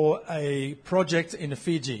money for a project in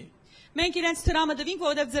Fiji. Մենք իրենց տրամը դվինք,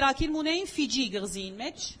 որովհետեւ ծրագիր ունեին Ֆիջի գղզին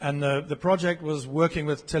մեջ, And the project was working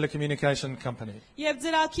with telecommunication company. եւ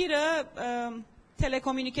ծրագիրը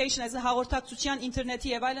telecommunication, as հաղորդակցության,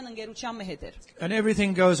 ինտերնետի եւ այլն ընկերության մեջ էր։ And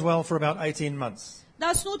everything goes well for about 18 months.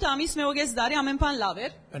 18 ամիս մեողես դարի ամեն բան լավ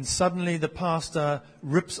էր, And suddenly the pastor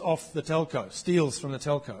rips off the telco, steals from the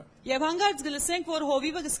telco. եւ հանգարց գլսենք, որ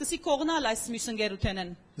հովիվը կսկսի կողնալ այս մյուս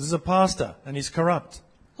ընկերութենեն։ This is a pastor and he's corrupt.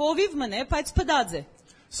 Հովիվ մնե, բայց փդած է։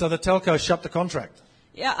 So the telco shut the contract.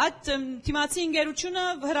 Այդ թիմացի ընկերությունը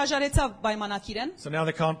հրաժարեցավ պայմանակիրեն, So now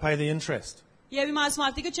they can't pay the interest. եւ հիմա այս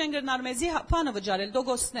մարդիկը չեն գրնար մեզի բանը վճարել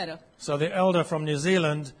դոգոսները։ So the elder from New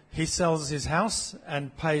Zealand, he sells his house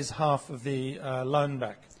and pays half of the loan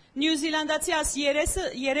back. Նյուզիլանդացի աս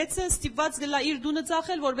երեցը ստիպված գլա իր դունը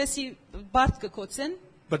ծախել, որովհետեւ բարդ կկոծեն,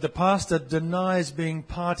 But the pastor denies being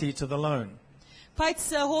party to the loan. բայց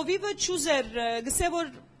հովիվը ճուզեր գսե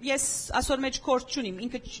որ ես ասոր մեջ կորտ չունիմ,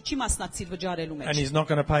 ինքը չի մասնակցիր վճարելու And մեջ։ he's not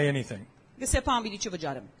going to pay anything. Գսե փան պիտի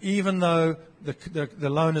չվճարեմ։ Even though the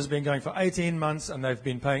loan has been going for 18 months and they've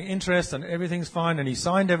been paying interest and everything's fine and he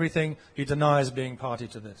signed everything, he denies being party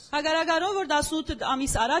to this. Հագարագարով որ 18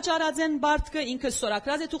 ամիս առաջ արած են բարդկը ինքը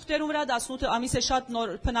սորակրած է թուղթերում վրա 18 ամիս է շատ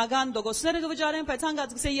նոր փնական դոգոսները կվճարեն, բայց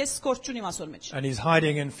հանգած գսե ես կորտ չունիմ ասոր մեջ։ And he's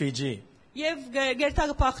hiding in Fiji. Եվ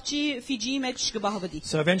գերտագը փախչի Ֆիջիի մեջ կբահվդի։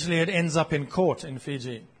 So eventually it ends up in court in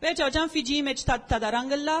Fiji. Վերջական Ֆիջիի մեջ տադարան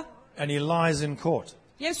գլա And he lies in court.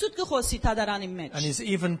 եւ սուտ կխոսի տադարանի And մեջ։ he's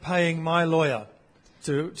even paying my lawyer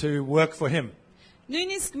to work for him.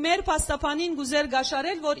 Նույնիսկ մեր փաստաբանին գուզեր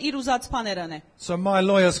գաշարել, որ իր ուզած բաներն է։ So my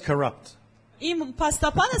lawyer's corrupt. Իմ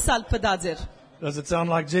փաստաբանը սալ փդած էր։ Does it sound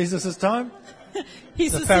like Jesus' time?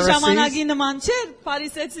 Հիսուսի Pharisees? ժամանակի նման չէր,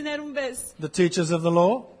 փարիսեցիներուն պես, The teachers of the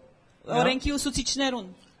law? օրենքի ուսուցիչներուն։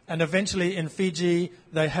 And eventually in Fiji,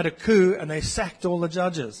 they had a coup and they sacked all the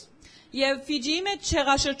judges. Եվ Ֆիջիի մեջ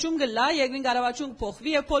չեղաշրջում գլա, երկրին կառավարություն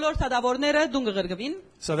փոխվի եւ բոլոր թադավորները դուն կղրգվին,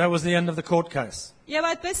 So that was the end of the court case. եւ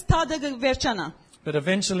այդպես թադը կվերջանա։ But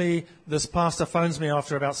eventually, this pastor phones me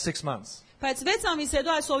after about 6 months. Բայց 6 ամիս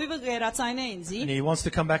հետո այս հովիվը գերացայնե ինձի And he wants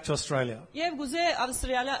to come back to Australia. եւ գուզե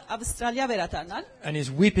Ավստրալիա վերադառնալ։ And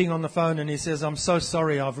he's weeping on the phone and he says, I'm so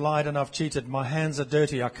sorry, I've lied and I've cheated. My hands are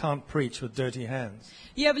dirty. I can't preach with dirty hands.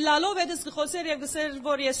 Եվ լալով էդս գխոսեր եւ գսեր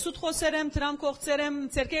որ ես սուտ խոսեր եմ, դրամ կողծեր եմ,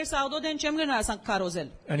 ցերկեր սաղդոդ են չեմ գնա ասանք կարոզել։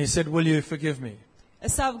 And he said, will you forgive me?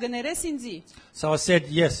 Ասավ գներես ինձի։ So I said,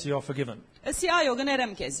 yes, you're forgiven. Ասի այո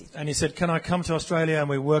գներեմ քեզի։ And he said, can I come to Australia and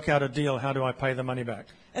we work out a deal? How do I pay the money back?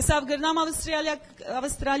 Ասավ գրնամ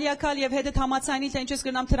Ավստրալիա կալ եւ հետդ համացանի թե ինչպես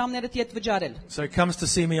գրնամ դրամները դիետ վճարել։ So he comes to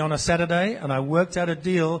see me on a Saturday and I worked out a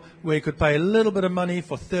deal where he could pay a little bit of money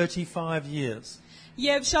for 35 years.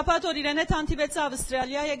 Եվ շաբաթ օր իրեն հետ հանդիպեց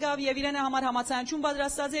Ավստրալիա եկավ եւ իրեն համար համացանություն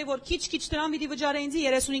պատրաստած է որ քիչ դրամ պիտի վճարե ինձի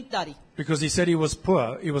 35 տարի։ Because he said he was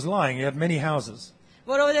poor, he was lying, he had many houses.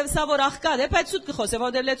 Որովհետեւ սա որ աղքատ է, բայց սուտ կխոսե,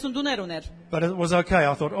 որովհետեւ լեցուն դուներ ուներ։ But it was okay.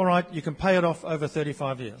 I thought, all right, you can pay it off over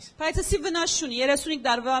 35 years. Բայց ասի վնաս չունի, 35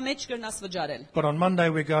 տարվա մեջ կրնաս վճարել։ But on Monday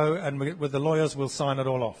we go and with the lawyers we'll sign it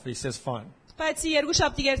all off. He says, fine. Բայց երկու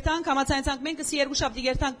շաբթի գերտանք համացանցանք մենք ասի երկու շաբթի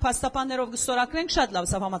գերտանք փաստաբաններով կստորակրենք շատ լավ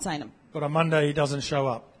սա համացայնում։ But on Monday he doesn't show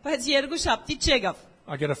up. Բայց երկու շաբթի չեկավ։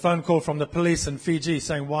 I get a phone call from the police in Fiji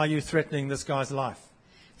saying, why are you threatening this guy's life?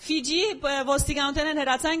 Ֆիջի ոստիկանութենեն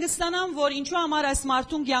հրացան կստանամ, որ ինչու համար այս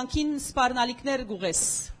մարդուն կյանքին սպառնալիքներ գուղես։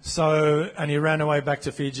 So, and he ran away back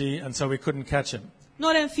to Fiji and so we couldn't catch him.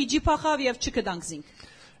 Նորեն Ֆիջի փախավ եւ չկդանք զինք։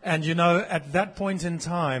 And you know, at that point in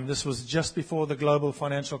time, this was just before the global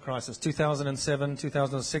financial crisis, 2007,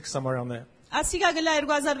 2006, somewhere around there. Ասիգա գլա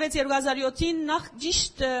 2006-2007-ին նախ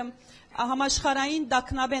ճիշտ համաշխարհային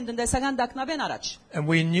դակնաբեն, տնտեսական դակնաբեն առաջ։ And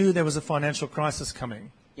we knew there was a financial crisis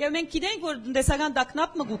coming. Եվ մենք գիտենք, որ տնտեսական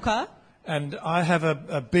դակնապ մգուկա, And I have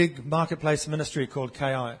a big marketplace ministry called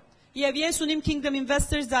KI. եւ ես ունիմ Kingdom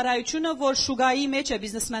Investors ծառայությունը, որ շուգայի մեջ է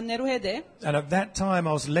բիզնեսմեններու հետ է։ And at that time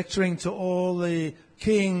I was lecturing to all the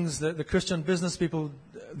kings, the Christian business people,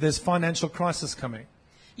 there's financial crisis coming.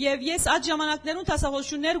 Եվ ես այդ ժամանակներուն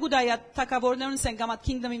տասավորություններ գուտայա թակավորներուն սենգամատ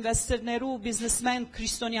Kingdom Investor-ներու բիզնեսմեն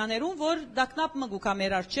քրիստոնյաներուն, որ դակնապ մգուկա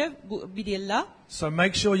մեր արչեւ բիդիլլա։ So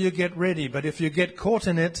make sure you get ready, but if you get caught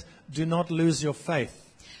in it, do not lose your faith.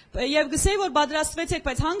 Եվ գսեի որ պատրաստվեցեք,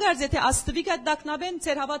 բայց հանգարց եթե աստվիկ այդ դակնաբեն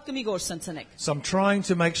ձեր հավատքը մի գործընծնեք։ So I'm trying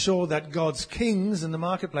to make sure that God's kings in the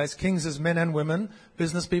marketplace, kings as men and women,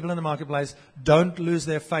 business people in the marketplace, don't lose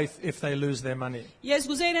their faith if they lose their money. Ես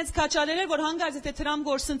գուզեի իրենց քաչալերել, որ հանգարց եթե դրամ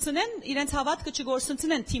գործընծնեն, իրենց հավատքը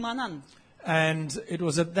չգործընծնեն, թիմանան։ And it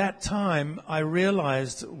was at that time I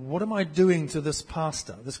realized, what am I doing to this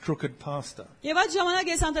pastor, this crooked pastor? Եվ այդ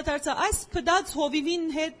ժամանակ ես անդադարձա, այս փդած հովիվին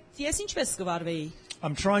հետ ես ինչպես կվարվեի։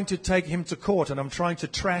 I'm trying to take him to court and I'm trying to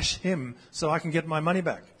trash him so I can get my money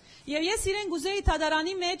back. Եվ ես իրեն գուզեի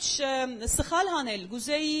թադարանի մեջ սխալ հանել,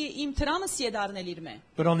 գուզեի իմ տրամը սիեդարնել իր մե։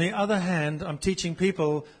 But on the other hand, I'm teaching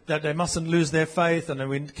people that they mustn't lose their faith and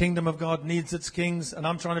the kingdom of God needs its kings, and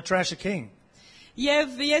I'm trying to trash a king.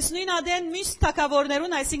 Եվ ես նույն ադեն մյուս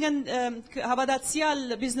թակավորներուն, այսինքն հավատացյալ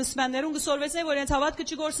բիզնեսմեններուն գսորվեցնեն, որ իրենց հավատքը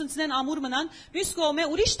չգործընծնեն, ամուր մնան, մյուս կողմը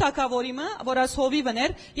ուրիշ թակավորիմը, որ աս հովիվն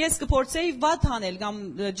էր, ես կփորձեի վատ հանել կամ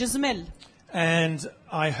ջզմել։ And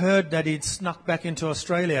I heard that he'd snuck back into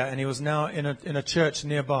Australia and he was now in a church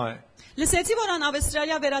nearby. Լսեցի, որ ան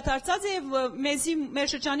Ավստրալիա վերադարձած է եւ մեզի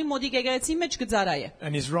մեր շրջանի մոդիկ եկեղեցի մեջ կծարայ է։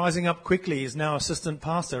 And he's rising up quickly. He's now assistant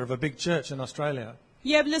pastor of a big church in Australia.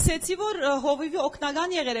 Եվ լսեցի, որ հովիվի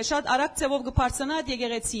օգնական եղեր է, շատ արագ ծևով կբարձրանա այդ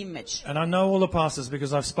եկեղեցիի մեջ։ And I know all the pastors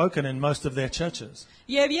because I've spoken in most of their churches.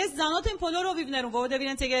 Եվ ես ծանոթ եմ բոլոր հովիվներուն, որովհետև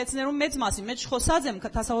իրենց եկեղեցիներուն մեծ մասի մեջ խոսած եմ,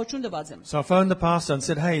 տասավորություն տված եմ։ So I phoned the pastor and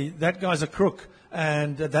said, hey, that guy's a crook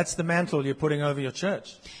and that's the mantle you're putting over your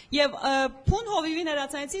church. Եվ փուն հովիվին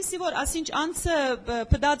հրացանեցի, սի որ ասինչ անցը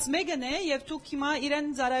փդած մեկն է եւ դուք հիմա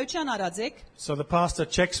իրեն ծառայության արածեք։ So the pastor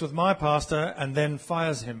checks with my pastor and then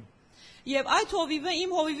fires him. Եվ այդ հովիվը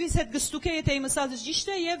իմ հովիվից հետ գստուկ է, եթե իմ ասածը ճիշտ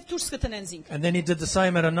է եւ դուրս կտնեն զինք։ And then he did the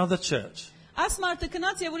same at another church. Աս մարդը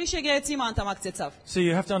կնաց եւ ուրիշ եկեղեցի անդամակցեցավ։ So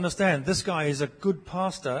you have to understand, this guy is a good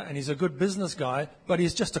pastor and he's a good business guy, but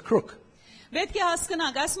he's just a crook. Պետք է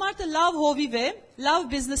հասկանանք, այս մարդը լավ հովիվ է, լավ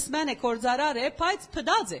բիզնեսմեն է, կորձարար է, բայց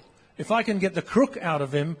փդած է։ If I can get the crook out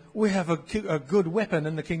of him, we have a good weapon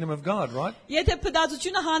in the kingdom of God, right? Եթե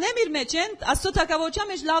փդածությունը հանեմ իր մեջ են, աստծո թակավորության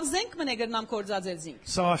մեջ լավ զենք մնե գրնամ կորձածել զինք։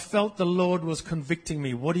 So I felt the Lord was convicting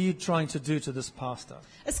me. What are you trying to do to this pastor?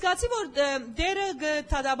 Սկացի որ դերը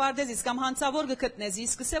գտադաբարդես կամ հանցավոր գտնես,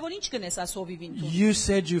 իսկ ասե որ ինչ կնես աս հովիվին դու։ You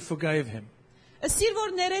said you forgave him. Ասիր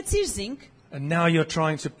որ ներեցիր զինք։ And now you're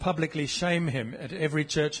trying to publicly shame him at every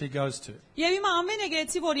church he goes to. Եվ հիմա ամեն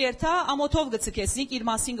եկեղեցի որ երթա ամոթով գցկեսնիկ իր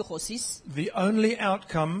մասին գխոսիս։ The only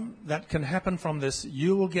outcome that can happen from this,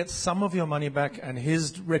 you will get some of your money back and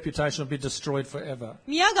his reputation will be destroyed forever.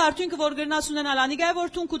 Միակ արդյունքը որ գրնաս ունենալ անիգա է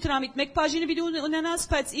որ տուն կուտրամիտ մեկ բաժինը պիտի ունենաս,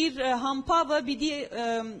 բայց իր համբավը պիտի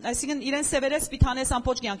այսինքն իրեն սևերես պիտանես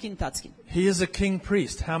ամբողջ կյանքի ընթացքին։ He is a king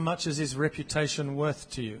priest. How much is his reputation worth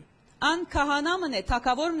to you? Ան քահանամն է,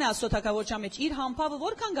 թակավորն է աստծո թակավորության մեջ, իր համբավը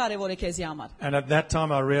որքան կարևոր է քեզի համար։ And at that time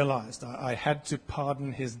I realized I had to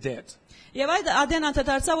pardon his debt. Եվ այդ ադեն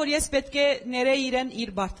անդադարձա որ ես պետք է ներեի իրեն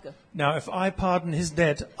իր բարտքը։ Now if I pardon his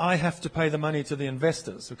debt, I have to pay the money to the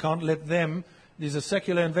investors. We can't let them, these are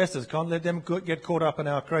secular investors, can't let them get caught up in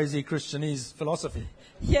our crazy Christianese philosophy.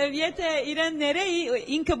 Եվ եթե իրեն ներեի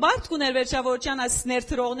ինքը բարդ կուներ վերջավորության այս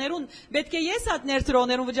ներդրողներուն, պետք է ես այդ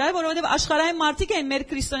ներդրողներուն վճարեի, որովհետև աշխարհային մարդիկ են մեր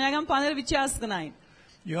քրիստոնեական բաները վիճի հաստնային։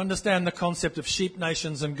 You understand the concept of sheep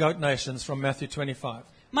nations and goat nations from Matthew 25.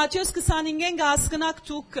 Մատթեոս 25-ին հասկանաք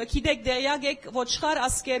դուք գիտեք դերյակ եք ոչխար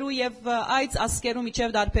ասկերու եւ այծ ասկերու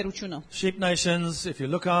միջև դարբերությունը։ Sheep nations, if you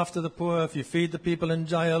look after the poor, if you feed the people in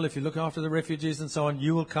jail, if you look after the refugees and so on,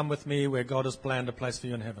 you will come with me where God has planned a place for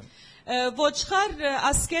you in heaven. Ոչխար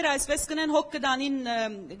ասկեր այսպես կնեն հոգ կդանին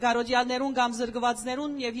գարոդյալներուն կամ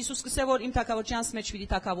զրկվածներուն եւ Հիսուս կսե որ իմ թակավորությանս մեջ պիտի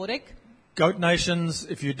թակավորեք։ Goat nations,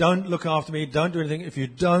 if you don't look after me, don't do anything, if you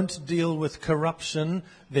don't deal with corruption,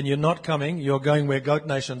 then you're not coming, you're going where goat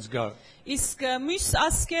nations go. Իսկ մյուս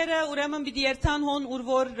ասկերը ուրեմն պիտի երթան հոն ուր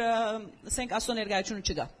որ ասենք ասո ներկայությունը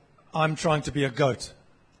չկա։ I'm trying to be a goat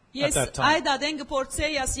at that time. Այդ ադեն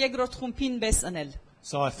գործեի as երկրորդ խումբին բես անել։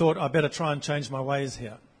 So I thought I better try and change my ways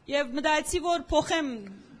here. Եվ մտածի որ փոխեմ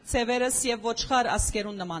ծևերս եւ ոչխար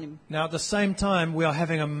ասկերուն նմանիմ։ Now, at the same time, we are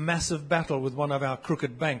having a massive battle with one of our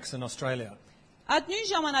crooked banks in Australia. Այդ նույն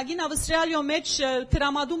ժամանակին Ավստրալիայում մեջ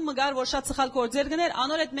տրամադում մգար որ շատ սխալ գործեր գներ,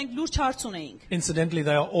 անոր այդ մենք լուրջ հարց ունեինք։ Incidentally,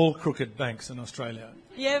 they are all crooked banks in Australia.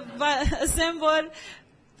 Եվ ասեմ որ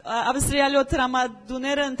Ավստրալիո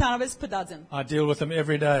տրամադուները ընդհանրապես փդած են։ I deal with them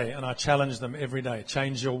every day and I challenge them every day.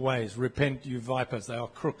 Change your ways. Repent, you vipers. They are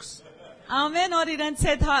crooks. Ամեն օր իրենց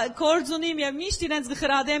հետ գործ ունիմ եւ միշտ իրենց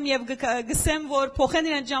գխրադեմ եւ գսեմ որ փոխեն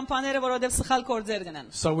իրենց ջամփաները որովհետեւ սխալ գործեր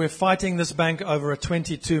գնան։ So we're fighting this bank over a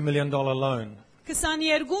 $22 million loan.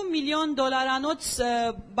 22 միլիոն դոլարանոց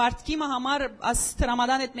բարտկիմը համար աս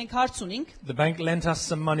տրամադան հետ մենք հարց ունենք։ The bank lent us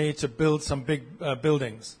some money to build some big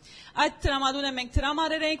buildings. Այդ տրամադունը մենք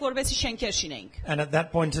տրամարեր էինք որովհետեւ շենքեր շինենք։ And at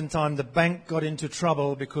that point in time, the bank got into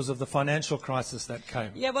trouble because of the financial crisis that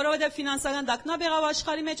came. Եվ որովհետեւ ֆինանսական դակնապ եղավ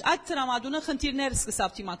աշխարհի մեջ, այդ տրամադունը խնդիրներ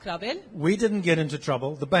սկսավ դիմակրավել։ We didn't get into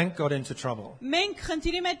trouble. The bank got into trouble. Մենք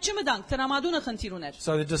խնդիրի մեջ չմտանք, տրամադունը խնդիր ուներ։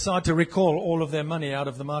 So they decided to recall all of their money out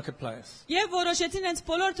of the marketplace. Եվ որոշեցին հենց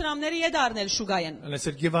բոլոր տրամները իդ առնել շուգայեն։ And they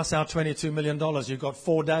said, give us our $22 million. You've got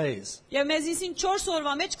 4 days. Եվ մեզին 4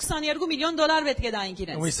 օրվա մեջ 22 միլիոն դոլար պետք է դայինք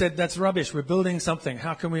And we իրենց։ said, that's rubbish. We're building something.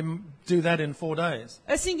 How can we do that in 4 days?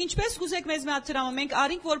 Ասենք ինչպես կուզեք մեզ մի հատ տրամը, մենք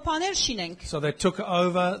արինք որ բաներ շինենք։ So they took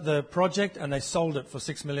over the project and they sold it for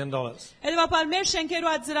 $6 million. Հետևաբար մեր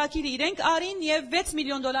շենքերու այդ ծրագիրը իրենք արին եւ 6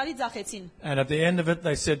 միլիոն դոլարի ծախեցին։ And at the end of it,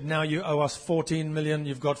 they said, now you owe us 14 million.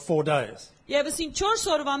 You've got 4 days. Եվ ասին 4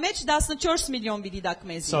 օրվա մեջ 14 միլիոն պիտի դակ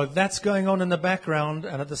մեզի։ So that's going on in the background.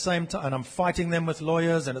 And at the same time, and I'm fighting them with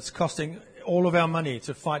lawyers and it's costing all of our money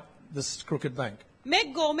to fight this crooked bank.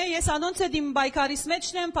 Մեկ գոմե ես անոնց հետ իմ բայկարիս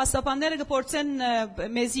մեջն եմ, փաստաբանները կփորձեն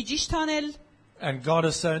մեզի ճիշտ անել։ And God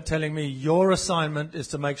is telling me, your assignment is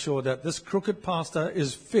to make sure that this crooked pastor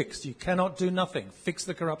is fixed. You cannot do nothing. Fix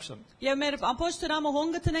the corruption. Եվ մեր ամբողջ տրամը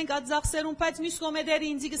հոնգը տնենք այդ զախսերուն, բայց մյուս կոմեդերը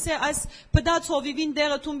ինձ գսե այս պդած հովիվին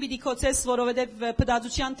դեղը տուն պիտի կոծես, որովհետև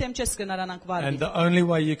պդածության թեմ չես կնարանանք And վարվի։ the only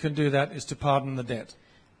way you can do that is to pardon the debt.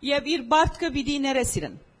 Եվ իր բարտքը պիտի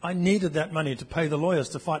ներեսիրեն։ I needed that money to pay the lawyers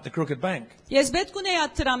to fight the crooked bank. Ես պետք ունեի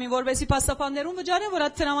այդ տրամին, որովհետեւ փաստաբաններուն վճարեն, որ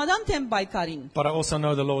այդ տրամադան թեմ բայկարին։ But I also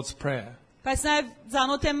know the Lord's Prayer. Բայց նաև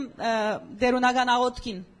ցանոթ եմ դերունական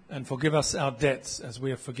աղոթքին։ And forgive us our debts as we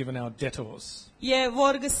have forgiven our debtors. Եվ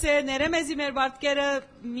որ գսե ներեմեզի մեր բարտքերը,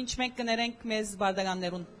 ինչ մենք կներենք մեզ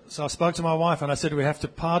բարդականներուն։ So I spoke to my wife and I said, we have to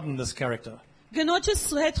pardon this character. Գնոջս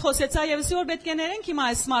հետ խոսեցա եւ ասի որ պետք է ներենք հիմա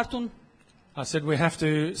այս մարդուն։ I said, we have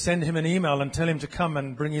to send him an email and tell him to come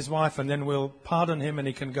and bring his wife and then we'll pardon him and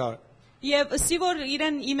he can go. Եվ ասի որ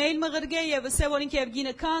իրեն email մղրգե եւ ասե որ ինքը եւ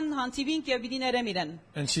գինը կան հանդիվինք եւ պիտի ներեմ իրեն։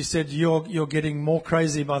 And she said, you're getting more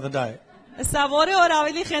crazy by the day. Սա որը որ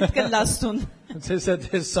ավելի խենթ կլաստուն։ She said,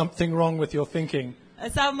 there's something wrong with your thinking.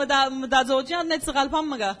 Սա մտածողջան net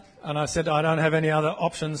սղալփամ մգա։ And I said, I don't have any other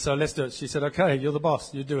options, so let's do it. She said, okay, you're the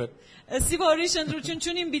boss, you do it. Ասի որ իշնդրություն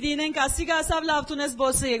չունիմ պիտի ինենք ասիգա ասավ լավ տունես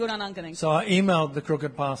բոսը եգորանան կնենք։ So I emailed the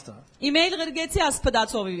crooked pastor. Email գրգեցի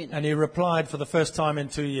ասպդացովին։ And he replied for the first time in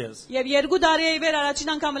 2 years. Եվ 2 տարի է իվեր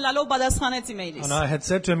առաջին անգամ լալով պատասխանեց email-ից։ And I had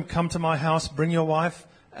said to him, come to my house, bring your wife,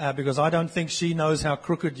 because I don't think she knows how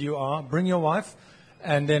crooked you are. Bring your wife,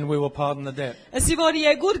 and then we will pardon the debt. Ասի որ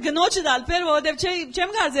եգուր գնոջը դալպեր որովհետև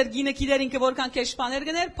չեմ գարձեր գինը գիտեր ինքը որքան քեշփաներ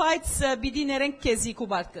գներ, բայց պիտի ներենք քեզի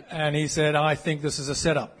կուբարկը։ And he said, I think this is a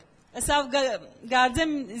setup. Ասավ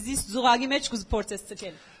գարձեմ զիս զուգագի մեջ կուզ փորձես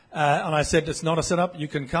ցկել։ And I said, it's not a setup, you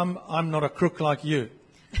can come, I'm not a crook like you.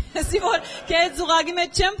 Ասի որ քե զուգագի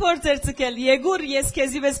մեջ չեմ փորձեր ցկել, եգուր ես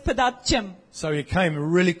քեզի վես փդատ չեմ։ So he came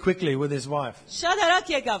really quickly with his wife. Շատ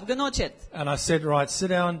արագ եկավ գնոջ հետ։ And I said, right, sit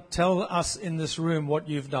down, tell us in this room what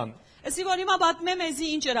you've done. Ասի որ հիմա պատմեմ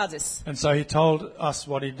էզի ինչ ըրած ես։ And so he told us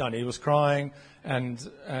what he'd done. He was crying and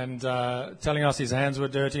telling us his hands were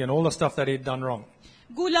dirty and all the stuff that he'd done wrong.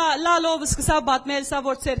 Գուլա լալով սկսավ պատմել սա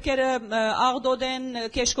որ ցերքերը աղդոդեն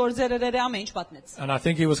քեշկորձերերը ամեն ինչ պատմեց։ And I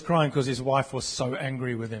think he was crying because his wife was so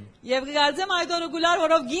angry with him. Եվ գարձեմ այդ օրը գուլար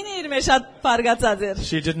որով գինը իր մեջ շատ բարգացած էր։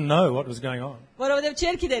 She didn't know what was going on. Որովհետև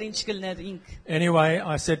չէր գիտեր ինչ կլներ ինք։ Anyway,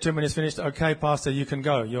 I said to him when he's finished, okay, pastor, you can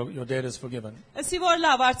go. Your debt is forgiven. Ասի որ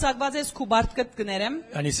լավ արցակված ես քու բարտկդ կներեմ։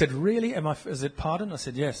 And he said, really? Is it pardon? I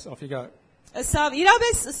said, yes, off you go. Սավ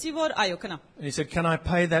իրավես ասի որ այո կնա։ And he said, can I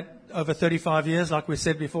pay that over 35 years like we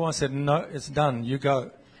said before? I said, no, it's done. You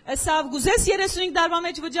go. Սավ գուզես 35 տարվա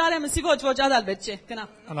մեջ վճարեմ ասի ոչ ադալ պետք չէ կնա։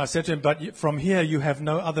 And I said to him, but from here you have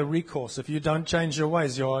no other recourse. If you don't change your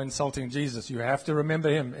ways, you're insulting Jesus. You have to remember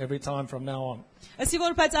him every time from now on. Ասի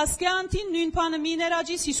որ բայց ասկե անտին նույն բանը մի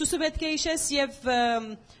ներաջիս Հիսուսը պետք է հիշես եւ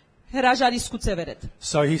հրաժարիսկու ծևերդ։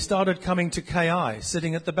 So he started coming to KI,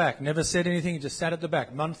 sitting at the back, never said anything, he just sat at the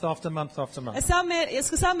back, month after month after month. Սա մեր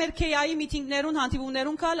սկսա մեր KI միտինգներուն,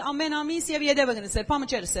 հանդիպումներուն կալ ամեն ամիս եւ յետևը գնացել,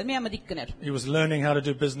 փամճերսել, մի ամդիկ կներ։ He was learning how to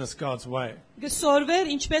do business God's way.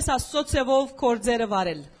 Գսորվեր ինչպես Աստծո ծևով կորձերը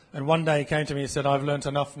վարել։ And one day he came to me and said, I've learnt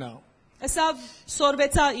enough now. Սա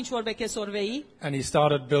սորվեցա ինչ որ բեկե սորվեի And he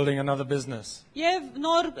started building another business. եւ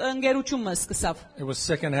նոր ընկերություն սկսավ։ It was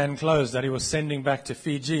second-hand clothes that he was sending back to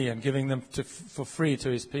Fiji and giving them for free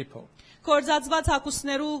to his people. Կորձածված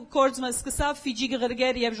հակուսներու կորձը սկսավ Ֆիջի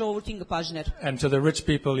գղրգեր եւ ժողովրդին կփաժներ։ And to the rich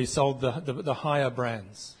people he sold the higher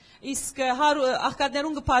brands. Իսկ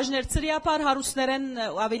աղքատներուն կփաժներ ծրիապար հարուստներեն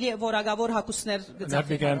ավելի որակավոր հակուսներ And that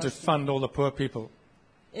began to fund all the poor people.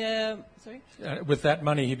 Sorry. With that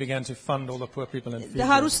money he began to fund all the poor people in Fiji.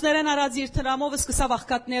 Հարուստներեն արած իր տրամով սկսավ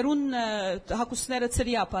աղքատներուն հակուսները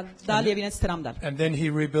ծրիապար դալ եւ իրենց տրամ դալ։ And then he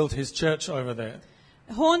rebuilt his church over there.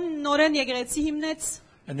 Հոն նորեն եկեղեցի հիմնեց։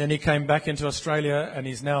 And then he came back into Australia and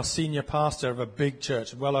he's now senior pastor of a big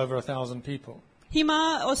church, well over 1,000 people. Հիմա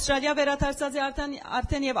Ավստրալիա վերադարձած է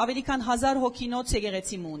արդեն եւ ավելի քան 1000 հոգինոց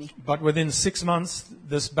եկեղեցի ունի։ But within 6 months,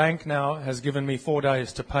 this bank now has given me 4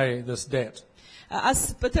 days to pay this debt.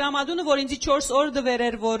 Աս տրամադունը որ ինձ 4 օր դվեր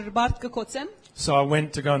էր որ բարդ կկոցեմ։ So I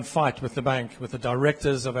went to go and fight with the bank, with the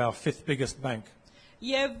directors of our 5th biggest bank.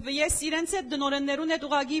 Եվ ես իրենց հետ դնորեններուն հետ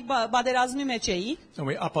ուղագի բادرազմի մեջ էի։ And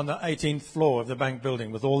we're up on the 18th floor of the bank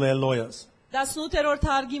building with all their lawyers. 18-րդ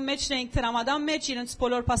հարգի մեջն էինք տրամադան մեջ իրենց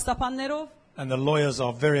բոլոր փաստաբաններով։ And the lawyers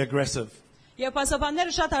are very aggressive. Եվ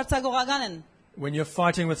փաստաբանները շատ հարցակողական են։ When you're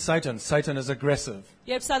fighting with Satan, Satan is aggressive.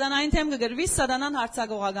 Երբ սատանային թեմ կգրվի, սատանան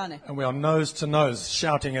հարցակողական է։ And we are nose to nose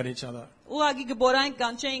shouting at each other. Ուղագի գբորային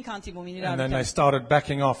կանչեին քանտիբում իրար։ And then they started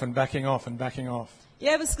backing off and backing off and backing off.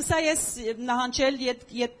 Եվ սկսա ես նահանջել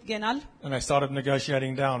յետ գենալ։ And they started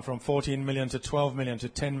negotiating down from 14 million to 12 million to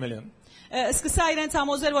 10 million. Սկսա իրենց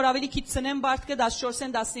համոզել որ ավելի քիչ ցնեն բարդկը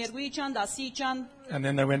 14-ին 12-ի ճան 10-ի ճան։ And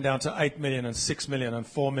then they went down to 8 million and 6 million and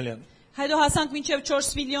 4 million. Հետո հասանք մինչև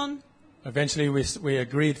 4 միլիոն։ Eventually we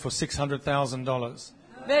agreed for $600,000.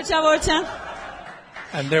 Վերջավորության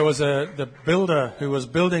And there was the builder who was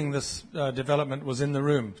building this development was in the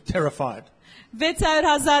room, terrified.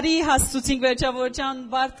 600,000-ի հասցուցինք վերջավորության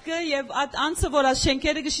բարդկը եւ անցը որ աս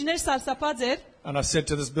շենքերը գշիներ սարսափած էր։ And I said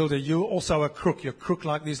to this builder, you also a crook. You're a crook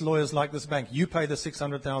like these lawyers, like this bank. You pay the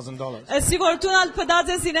 $600,000. Ասի որ տունալ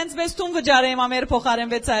փդած իրենց մեծ տուն վճարեմ ամեր փոխարեն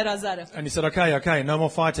 600,000-ը։ And he said, okay, no more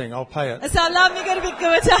fighting. I'll pay it. Ասա լավ մի գրվի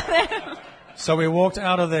կվճարեմ։ So we walked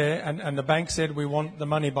out of there, and the bank said we want the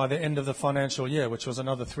money by the end of the financial year, which was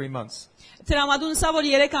another 3 months. Տրամադուն սա որ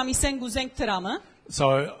 3 ամիս են գուզենք տրամը։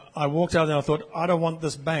 So I walked out there and I thought, I don't want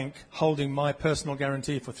this bank holding my personal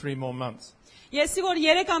guarantee for 3 more months. Եսի որ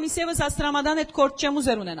 3 ամիս եւս աստրամադան հետ կորտ չեմ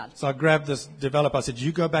ուզեր ունենալ։ So I grabbed this developer. I said,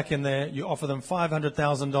 you go back in there, you offer them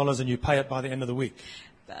 $500,000 and you pay it by the end of the week.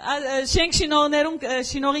 Շենք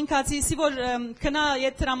շինողին կացիսի որ կնա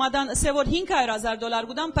այդ տրամադան ասե որ $500,000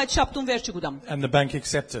 գուդամ, բայց շաբթուն վերջը գուդամ։ And the bank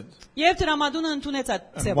accepted. Եվ տրամադունը ընդունեց այդ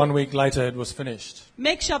And ծևը։ 1 week later it was finished.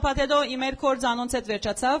 Մեկ շաբաթ հետո իմեր կորձ անոնց հետ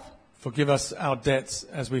վերջացավ։ Forgive us our debts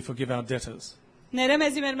as we forgive our debtors.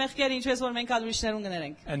 Ներեմեզի մեր մեղքերը ինչպես որ մենք ուրիշներուն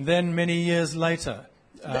կներենք։ And then many years later,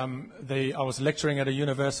 I was lecturing at a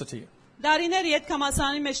university. Դարիներ իդ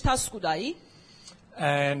կամասանի մեջ տաս կուդայի։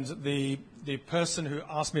 And the person who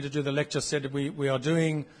asked me to do the lecture said, we are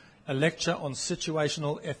doing a lecture on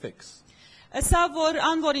situational ethics. Սա որ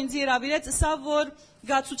ան որ ինձ իրավիրեց, սա որ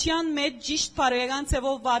գացության մեջ ճիշտ բարոյական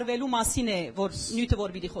ծևով վարվելու մասին է, որ նյութը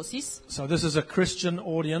որ պիտի խոսիս։ So this is a Christian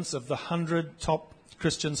audience of the 100 top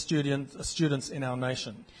Christian students in our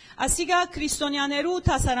nation. Ասիգա քրիստոնյաներու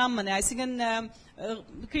տասարան մնա, այսինքն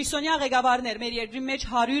քրիստոնյա ղեկավարներ մեր երկրի մեջ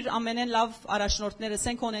 100 ամենեն լավ առաջնորդները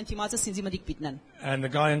սեն կոնենտիմացը սինձի մդիկ պիտնեն։ And the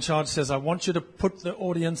guy in charge says, I want you to put the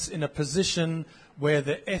audience in a position where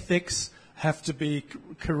the ethics have to be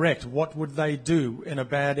correct. What would they do in a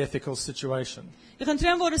bad ethical situation?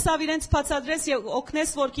 Խնդրեմ որ սա իրենց բացատրես եւ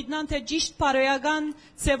օգնես որ գիտնան թե ճիշտ բարոյական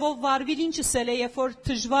ծևով վարվիլ ինչ սել է երբ որ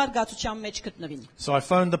դժվար գացության մեջ գտնվին։ So I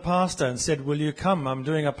phoned the pastor and said, will you come? I'm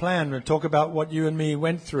doing a plan and talk about what you and me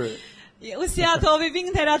went through. Ուսիա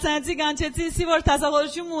թովիվին թերացանցի կանչեցի սի որ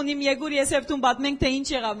տասավորություն ունիմ եգուր ես երբտուն բատմենք թե ինչ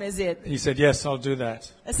եղավ մեզի հետ։ He said, yes, I'll do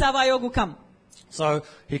that. Սա վայոգու կամ։ So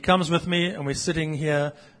he comes with me and we're sitting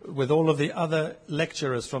here with all of the other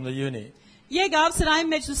lecturers from the uni. Եկավ սրային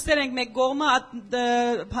մեջ ուստեր ենք մեկ կողմը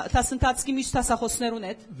տասընթացքի միշտ տասախոսներուն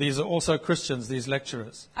հետ։ These are also Christians, these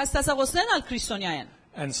lecturers. Այս տասախոսներն ալ քրիստոնյա են։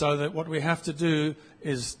 And so that what we have to do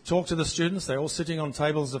is talk to the students. They're all sitting on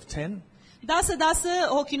tables of 10. 10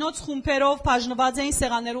 հոգինոց խումբերով բաժնված էին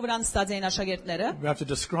սեղաններու վրա նստած էին աշակերտները We have to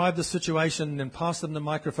describe the situation and then pass them the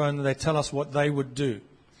microphone and they tell us what they would do.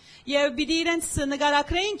 եւ պիտի իրենց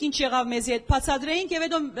նկարագրեինք ինչ եղավ մեզի հետ բացատրեինք եւ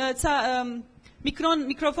հետո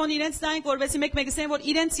միկրոֆոն իրենց տայինք որովհետեւ մեկ-մեկսեն որ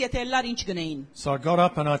իրենց եթե լար ինչ գնեին So I got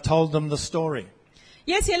up and I told them the story.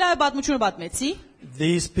 Ես ելա պատմությունը պատմեցի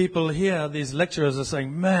These people here, these lecturers are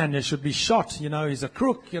saying, man, you should be shot, he's a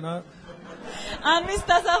crook, Անմիստ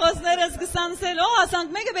տասախոսները սկսանցել օ ասանք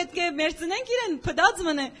մեկը պետք է մերցնենք իրեն փդած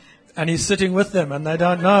մնե And he's sitting with them and they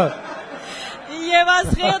don't know. Եվ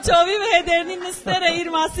ասխել չովի հետերնի նստերը իր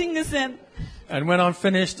մասին գսեն And when I'm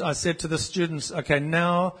finished, I said to the students, okay,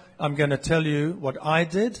 now I'm going to tell you what I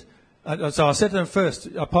did. So I said to them first,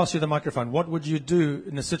 I'll pass you the microphone. What would you do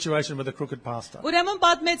in a situation with a crooked pastor? Ուրեմն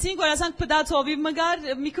պատմեցինք որ ասանք փդած հովի մգար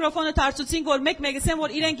միկրոֆոնը դարձուցինք որ մեկ-մեկսեն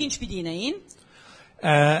որ իրենք ինչ պիտի ինեին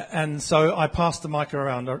And so I passed the mic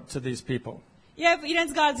around to these people. Եվ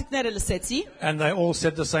իրենց գարձիկները լսեցի And they all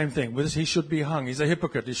said the same thing. He should be hung. He's a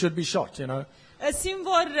hypocrite. He should be shot, Սին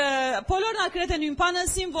որ բոլորն ակրետ են իմպանը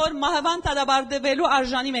սին որ մահվան տադաբարդվելու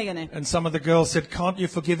արժանի մեկն է And some of the girls said, can't you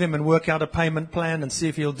forgive him and work out a payment plan and see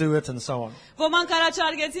if he'll do it and so on. Ոմանք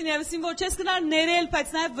առաջարկեցին եւ սին որ չես գնար ներել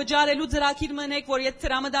բայց նաեւ վճարելու ծրագիր մնեք որ եթե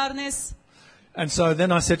տրամը դառնես And so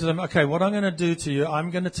then I said to them, okay, what I'm going to do to you, I'm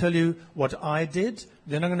going to tell you what I did,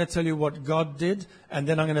 then I'm going to tell you what God did, and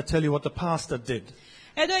then I'm going to tell you what the pastor did.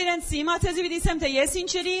 Հետո իրենց իմացեցի դիսեմ թե ես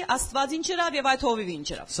ինչ էի, Աստված ինչ երավ եւ այդ հովիվ ինչ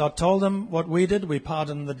երավ։ So I told them what we did, we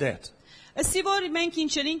pardoned the debt. Ասի որ մենք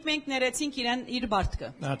ինչ էինք, մենք ներեցինք իրեն իր բարտքը։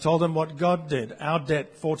 I told them what God did. Our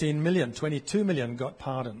debt, 14 million, 22 million got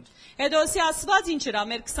pardoned. Հետո ասի Աստված ինչ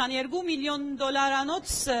երավ, մեր 22 միլիոն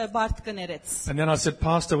դոլարանոց բարտքը ներեց։ And then I said,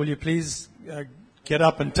 Pastor, will you please get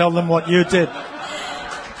up and tell them what you did?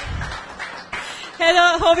 Հետո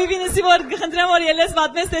հովիվին ասի որ խնդրեմ որ ելես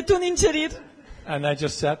պատմես թե դու ինչ երիր։ And they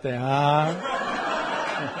just sat there.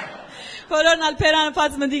 Բոլորն ալպերան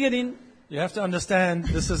փած մտի գրին։ You have to understand,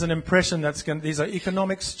 this is an impression these are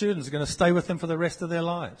economic students, going to stay with them for the rest of their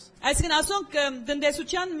lives. Այսինքն ասոնք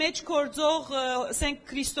դնդեսության մեջ կորձող ասենք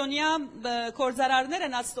քրիստոնյա կորձարարներ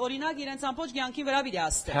են աստ օրինակ իրենց ամբողջ կյանքի վրա պիտի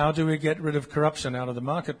աստե։ How do we get rid of corruption out of the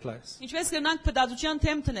marketplace? Ինչպես կնանք փդածության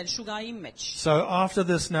թեմ տնել շուգայի մեջ։ So after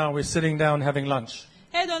this now we're sitting down having lunch.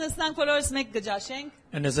 Հետո նստանք բոլորս մեկ գճաշենք։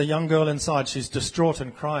 And there's a young girl inside, she's distraught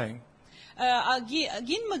and crying.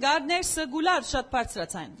 Գին մգարներ սգուլար շատ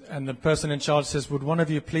բարձրացան։ And the person in charge says, would one of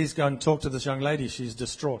you please go and talk to this young lady? She's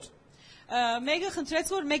distraught. Մեկը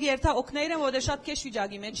խնդրեց որ մեկ երթա օգնեին որ շատ քեշ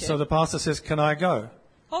վիճակի մեջ է։ So the pastor says, can I go?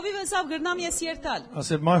 Հովիվը սավ գրնամ ես երթալ։ I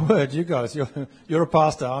said, my word, you guys, you're a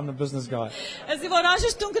pastor, I'm a business guy. Ասի որ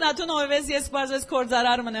անշուշտ դու կնատուն օրվես ես բարձրացած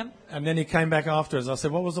կորձարար մնեմ։ And then he came back afterwards. I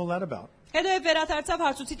said, what was all that about? Հետո վերադարձավ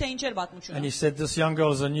հարցուցի թե ինչ էր պատմությունը։ And he said, this young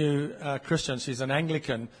girl is a new Christian. She's an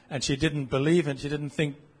Anglican, and she didn't believe and she didn't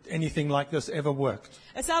think anything like this ever worked.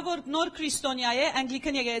 Ասա որ նոր քրիստոնյա է,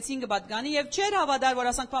 անգլիկան եկեղեցին կպատկանի եւ չէր հավատար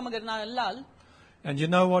որ ասանք փամը գրնալ լալ։ And you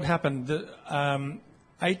know what happened?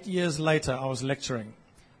 8 years later, I was lecturing.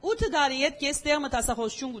 8 տարի հետ ես տեղ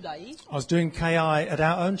մտածախոսություն գուտայի։ I was doing KI at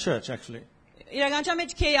our own church, actually. Իրականության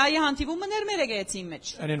մեջ KI-ի հանդիպումը ներ մեր եկեղեցին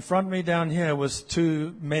մեջ։ And in front of me down here was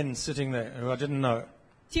 2 men sitting there who I didn't know.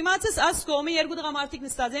 Թիմացս աս կողմի երկու տղամարդիկ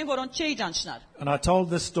նստած էին որոնց չէի ճանչնար։ And I told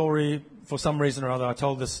this story, for some reason or other, I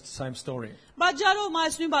told this same story. Բաժարով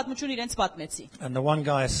մայսնույն պատմություն իրենց պատմեցի։ And the one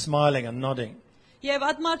guy is smiling and nodding. Եվ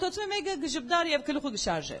այդ մարդոցը մեկը գժբդար եւ գլուխը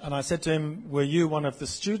գշարժե։ And I said to him, were you one of the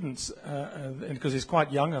students, because he's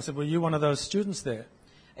quite young, I said, were you one of those students there?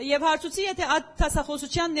 Եվ հարցուցի եթե այդ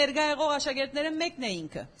տասախոսության ներկա եղող աշակերտները մեկն է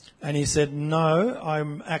ինքը։ And he said, no,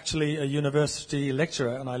 I'm actually a university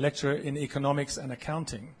lecturer and I lecture in economics and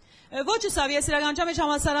accounting. Ոչ սա ես իրականության մեջ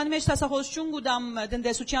համալսարանի մեջ տասախոսություն գուտամ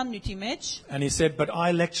դնդեսության նյութի մեջ։ And he said, but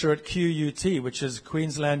I lecture at QUT, which is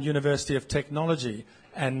Queensland University of Technology.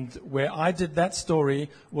 And where I did that story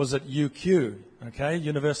was at UQ, okay,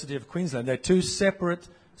 University of Queensland. They're 2 separate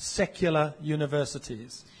secular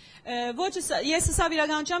universities. Ոչ ես սա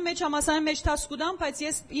իրականության մեջ համալսարանի մեջ տասկուդամ, բայց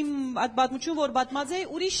ես իմ այդ պատմություն որ պատմած էի,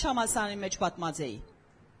 ուրիշ համալսարանի մեջ պատմած էի։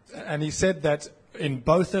 And he said that in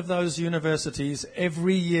both of those universities,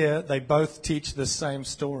 every year they both teach the same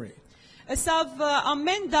story. Սավ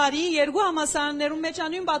ամեն տարի երկու համալսարաններում մեջ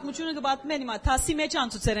անուն պատմությունը կպատմեն հիմա թասի մեջ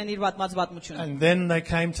անցուցեր են իր պատմած պատմությունը։ And then they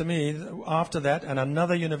came to me after that, and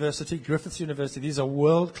another university, Griffiths University, these are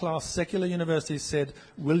world-class secular universities, said,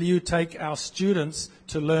 will you take our students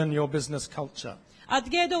to learn your business culture?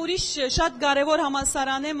 Ադգեդը ուրիշ շատ կարևոր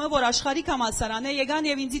համալսարան է, որ աշխարհիկ համալսարան է, եկան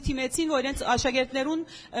եւ ինձ թիմեցին, որ իրենց աշակերտներուն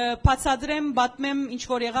բացադրեմ, պատմեմ ինչ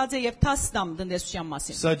որ եղած է եւ տասնամ տնտեսության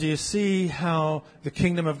մասին։ So do you see how the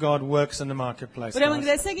kingdom of God works in the marketplace? Ուրեմն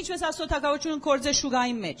guys? գտեսեք ինչպես աստվածակայությունը կորձե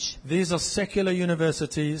շուգայի մեջ։ These are secular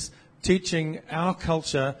universities teaching our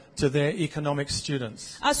culture to their economic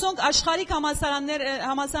students. Ասոնք աշխարհիկ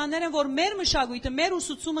համալսարաններ են, որ մեր մշակույթը, մեր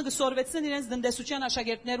ուսուցումը կսորվեցնեն իրենց տնտեսության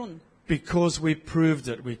աշակերտներուն։ Because we proved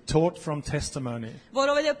it. We taught from testimony.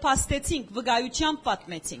 Որովհետեւ փաստեցինք, վկայությամբ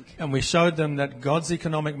պատմեցինք։ And we showed them that God's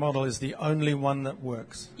economic model is the only one that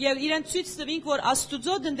works. Եվ իրեն ցույց տվինք, որ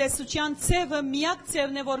Աստուծո տնտեսության ցևը միակ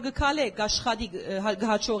ցևն է, որ գկալե աշխատի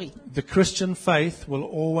գահաճողի։ The Christian faith will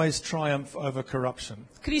always triumph over corruption.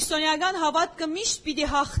 Քրիստոնեական հավատքը միշտ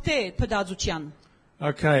պիտի հաղթե փդածության։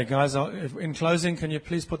 Okay, guys, in closing, can you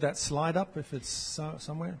please put that slide up if it's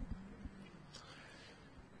somewhere?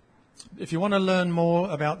 If you want to learn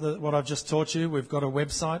more about what I've just taught you, we've got a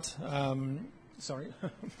website. Sorry.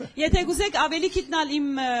 Եթե գուզեք ավելի գիտնալ իմ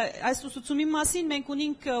այս ուսուցումի մասին, մենք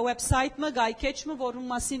ունենք website-ը, գայքեջը,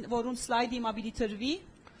 որուն slide-ը իմ աբիլի տրվի։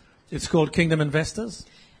 It's called Kingdom Investors.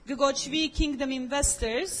 Գոչվի Kingdom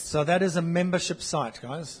Investors։ So that is a membership site,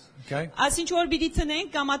 guys. Okay? Այսինչ որ պիտի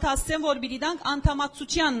տնենք, կամ հասցեմ, որ պիտի դանք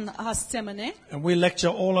անդամակցության հասցեմն է։ And we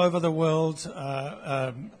lecture all over the world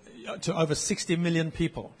to over 60 million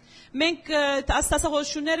people. Մենք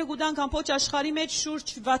աստասախոսությունները գուտանք ամբողջ աշխարհի մեջ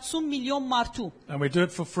շուրջ 60 միլիոն մարդու։ And we do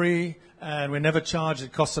it for free, and we never charge.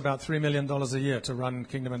 It costs about $3 million a year to run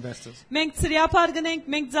Kingdom Investors. Մենք ծրիապար գնենք,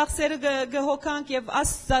 մենք ծախսերը գհոկանք եւ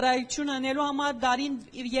աստծարայությունը անելու համար դարին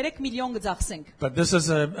 3 միլիոն գծախսենք։ But this is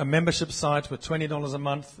a membership site with $20 a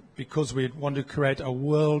month because we want to create a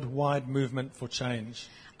worldwide movement for change.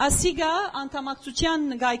 Ասիգա անդամակցության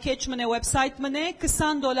գայքեջը մնե website մնե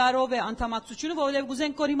 $20 է անդամակցությունը, որովհետեւ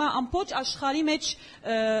գուզենք կորիմա ամբողջ աշխարհի մեջ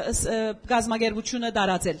գազագերբությունը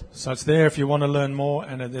դարածել։ So it's there if you want to learn more,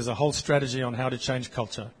 and there's a whole strategy on how to change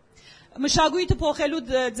culture. Մշակույթը փոխելու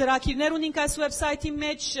ծրագիրներ ունենք այս website-ի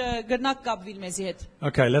մեջ, գրնակ կապվիլ մեզի հետ։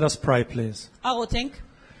 Okay, let us pray, please. Աղոթենք։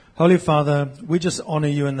 Holy Father, we just honor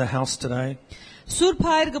you in the house today. Սուրբ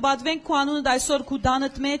Հայր գբադվենք քո անունդ այսօր քո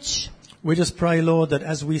դանդ մեջ։ We just pray, Lord, that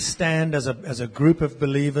as we stand as a group of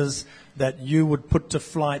believers, that you would put to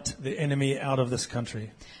flight the enemy out of this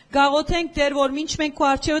country. Գաղոթենք Տեր, որ ինչ մենք քո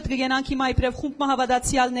արչեւդ կգենանք հիմա իբրև խումբ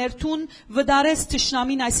հավատացյալներ տուն, վդարես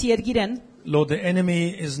ճշնամին այս երգիրեն։ Lord, the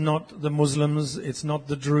enemy is not the Muslims, it's not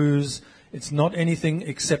the Druze, it's not anything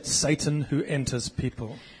except Satan who enters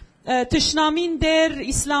people. Ճշնամին Տեր,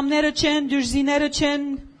 իսլամները չեն, դյուրզիները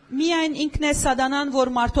չեն, միայն ինքն է սատանան, որ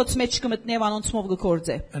մարդոց մեջ կմտնե անոնցմով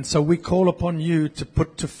գործե։ And so we call upon you to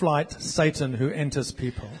put to flight Satan who enters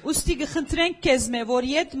people. Ոստի գխնդրենք քեզ մե, որ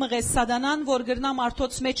իդ մղես սատանան, որ գրնա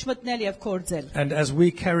մարդոց մեջ մտնել եւ գործել։ And as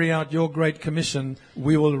we carry out your great commission,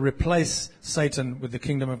 we will replace Satan with the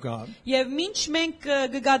kingdom of God. Եվ ինչ մենք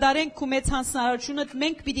կգադարենք քո մեծ հանձնարարությունը,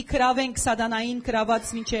 մենք պիտի կրավենք սատանային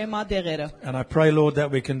կրաված մինչե հիմա դեղերը։ And I pray, Lord,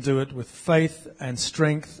 that we can do it with faith and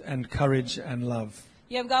strength and courage and love.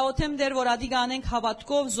 Եվ գաղոթեմ Տեր, որ ադիգ անենք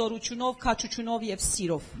հավատքով, զորությունով, քաջությունով եւ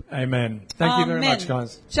սիրով։ Amen. Thank you very much,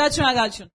 guys. Շատ շնորհակալություն։